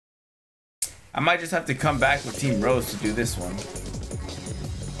 I might just have to come back with Team Rose to do this one.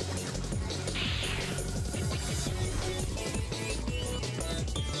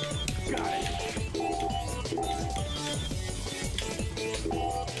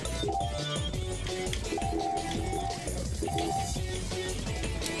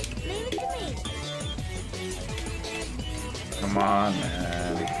 Come on,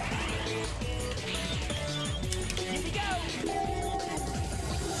 man. Here we go.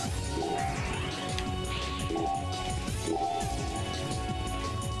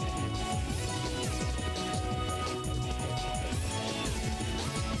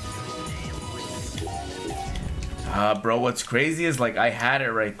 Bro, what's crazy is like I had it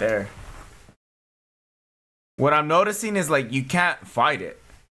right there. What I'm noticing is like you can't fight it.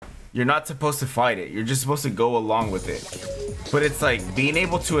 You're not supposed to fight it. You're just supposed to go along with it. But it's like being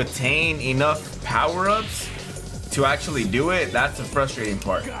able to attain enough power-ups to actually do it, that's the frustrating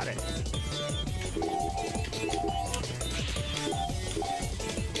part. Got it.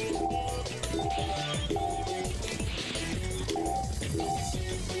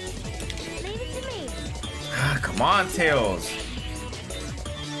 Leave it to me. Come on, Tails. Here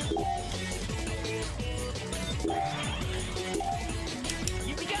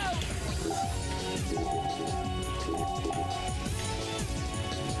we go.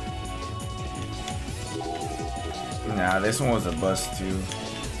 Nah, this one was a bust too.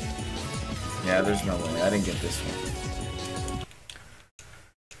 Yeah, there's no way. I didn't get this one.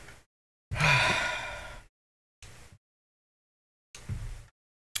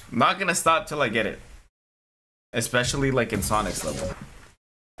 I'm not gonna stop till I get it. Especially like in Sonic's level.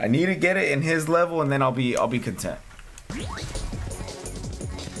 I need to get it in his level and then I'll be content.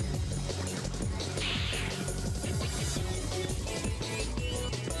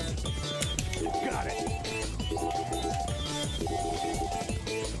 Got it.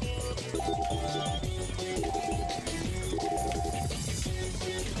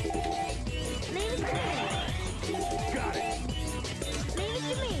 Leave it to me. Got it. Leave it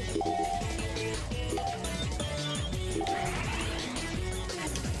to me. Here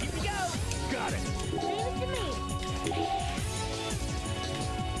we go. Got it. Leave it to me. Here we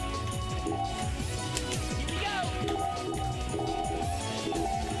go.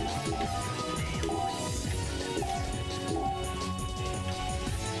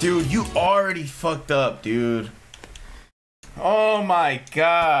 Dude, you already fucked up, dude. Oh my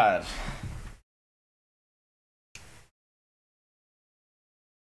god.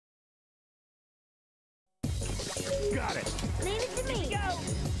 Got it. Leave it to me. Go.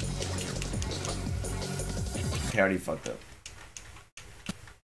 I already fucked up.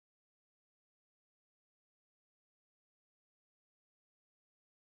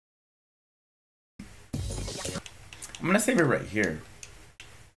 I'm gonna save it right here.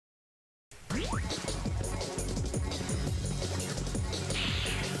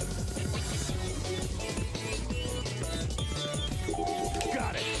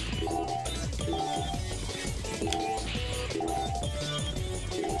 Got it.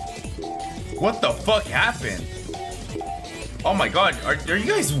 What the fuck happened? Oh my god, are you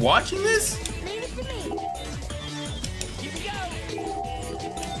guys watching this? Leave it to me. Here we go.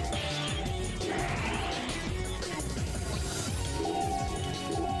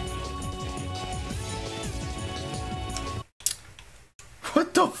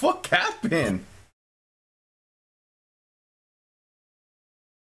 What the fuck happened?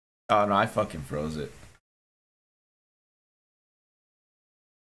 Oh no, I fucking froze it.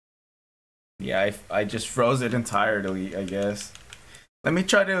 Yeah, I just froze it entirely, I guess. Let me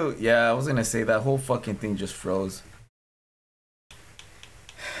try to... Yeah, I was gonna say that whole fucking thing just froze.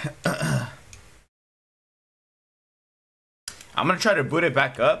 I'm gonna try to boot it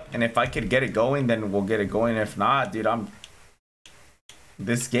back up, and if I could get it going, then we'll get it going. If not, dude,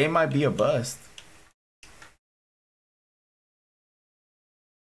 this game might be a bust.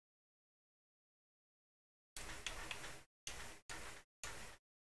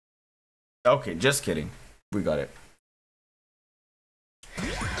 Okay, just kidding. We got it.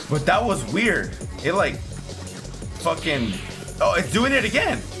 But that was weird. It like fucking... Oh, it's doing it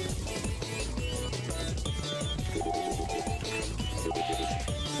again.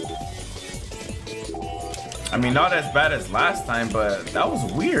 I mean, not as bad as last time, but that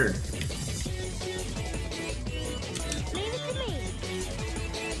was weird. Leave it to me.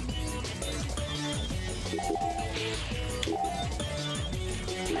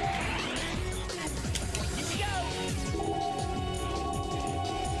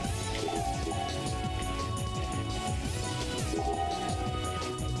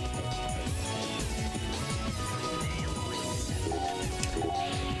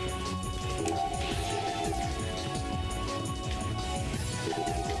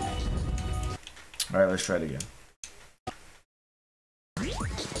 All right, let's try it again.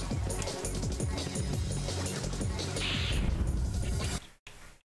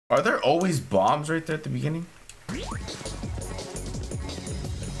 Are there always bombs right there at the beginning? Got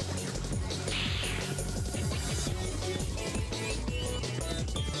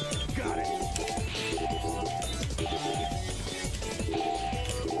it.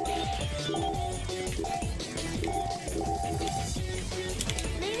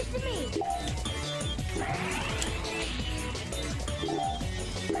 Leave it to me. Here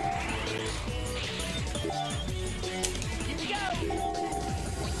we go.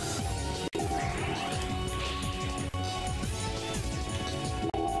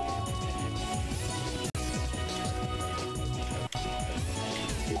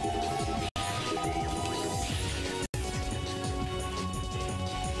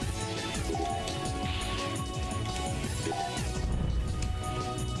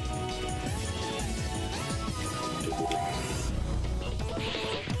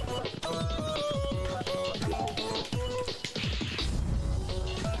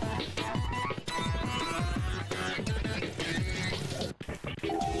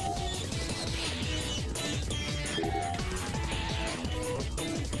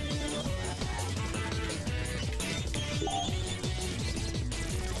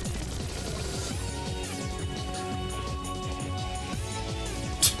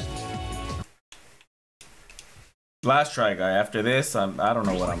 Last try, guy. After this, I don't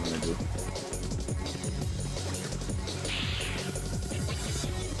know what I'm gonna do.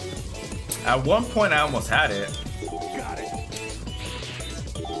 At one point, I almost had it. Got it.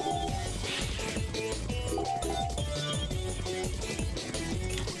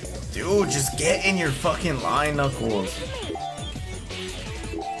 Dude, just get in your fucking line, Knuckles.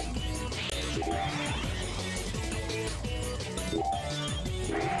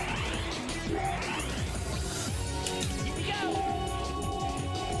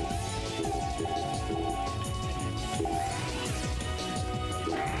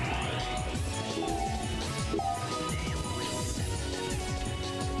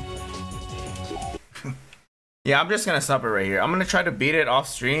 Yeah, I'm just gonna stop it right here. I'm gonna try to beat it off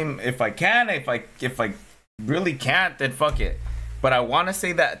stream if I can. If I really can't, then fuck it. But I want to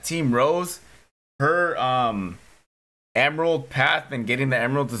say that Team Rose, her emerald path and getting the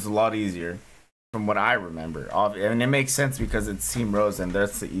emeralds is a lot easier, from what I remember. And it makes sense because it's Team Rose and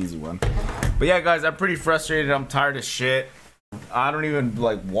that's the easy one. But yeah, guys, I'm pretty frustrated. I'm tired of shit. I don't even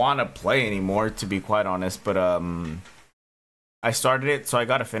like want to play anymore, to be quite honest. But I started it, so I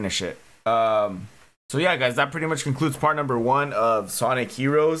gotta finish it. So yeah, guys, that pretty much concludes part number 1 of Sonic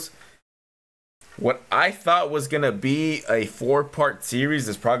Heroes. What I thought was gonna be a 4-part series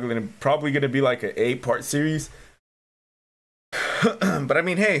is probably gonna be like an 8-part series. But I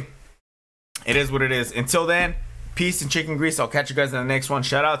mean, hey, it is what it is. Until then, peace and chicken grease. I'll catch you guys in the next one.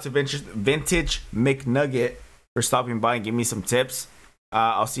 Shout out to Vintage McNugget for stopping by and giving me some tips.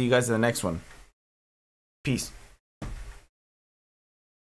 I'll see you guys in the next one. Peace.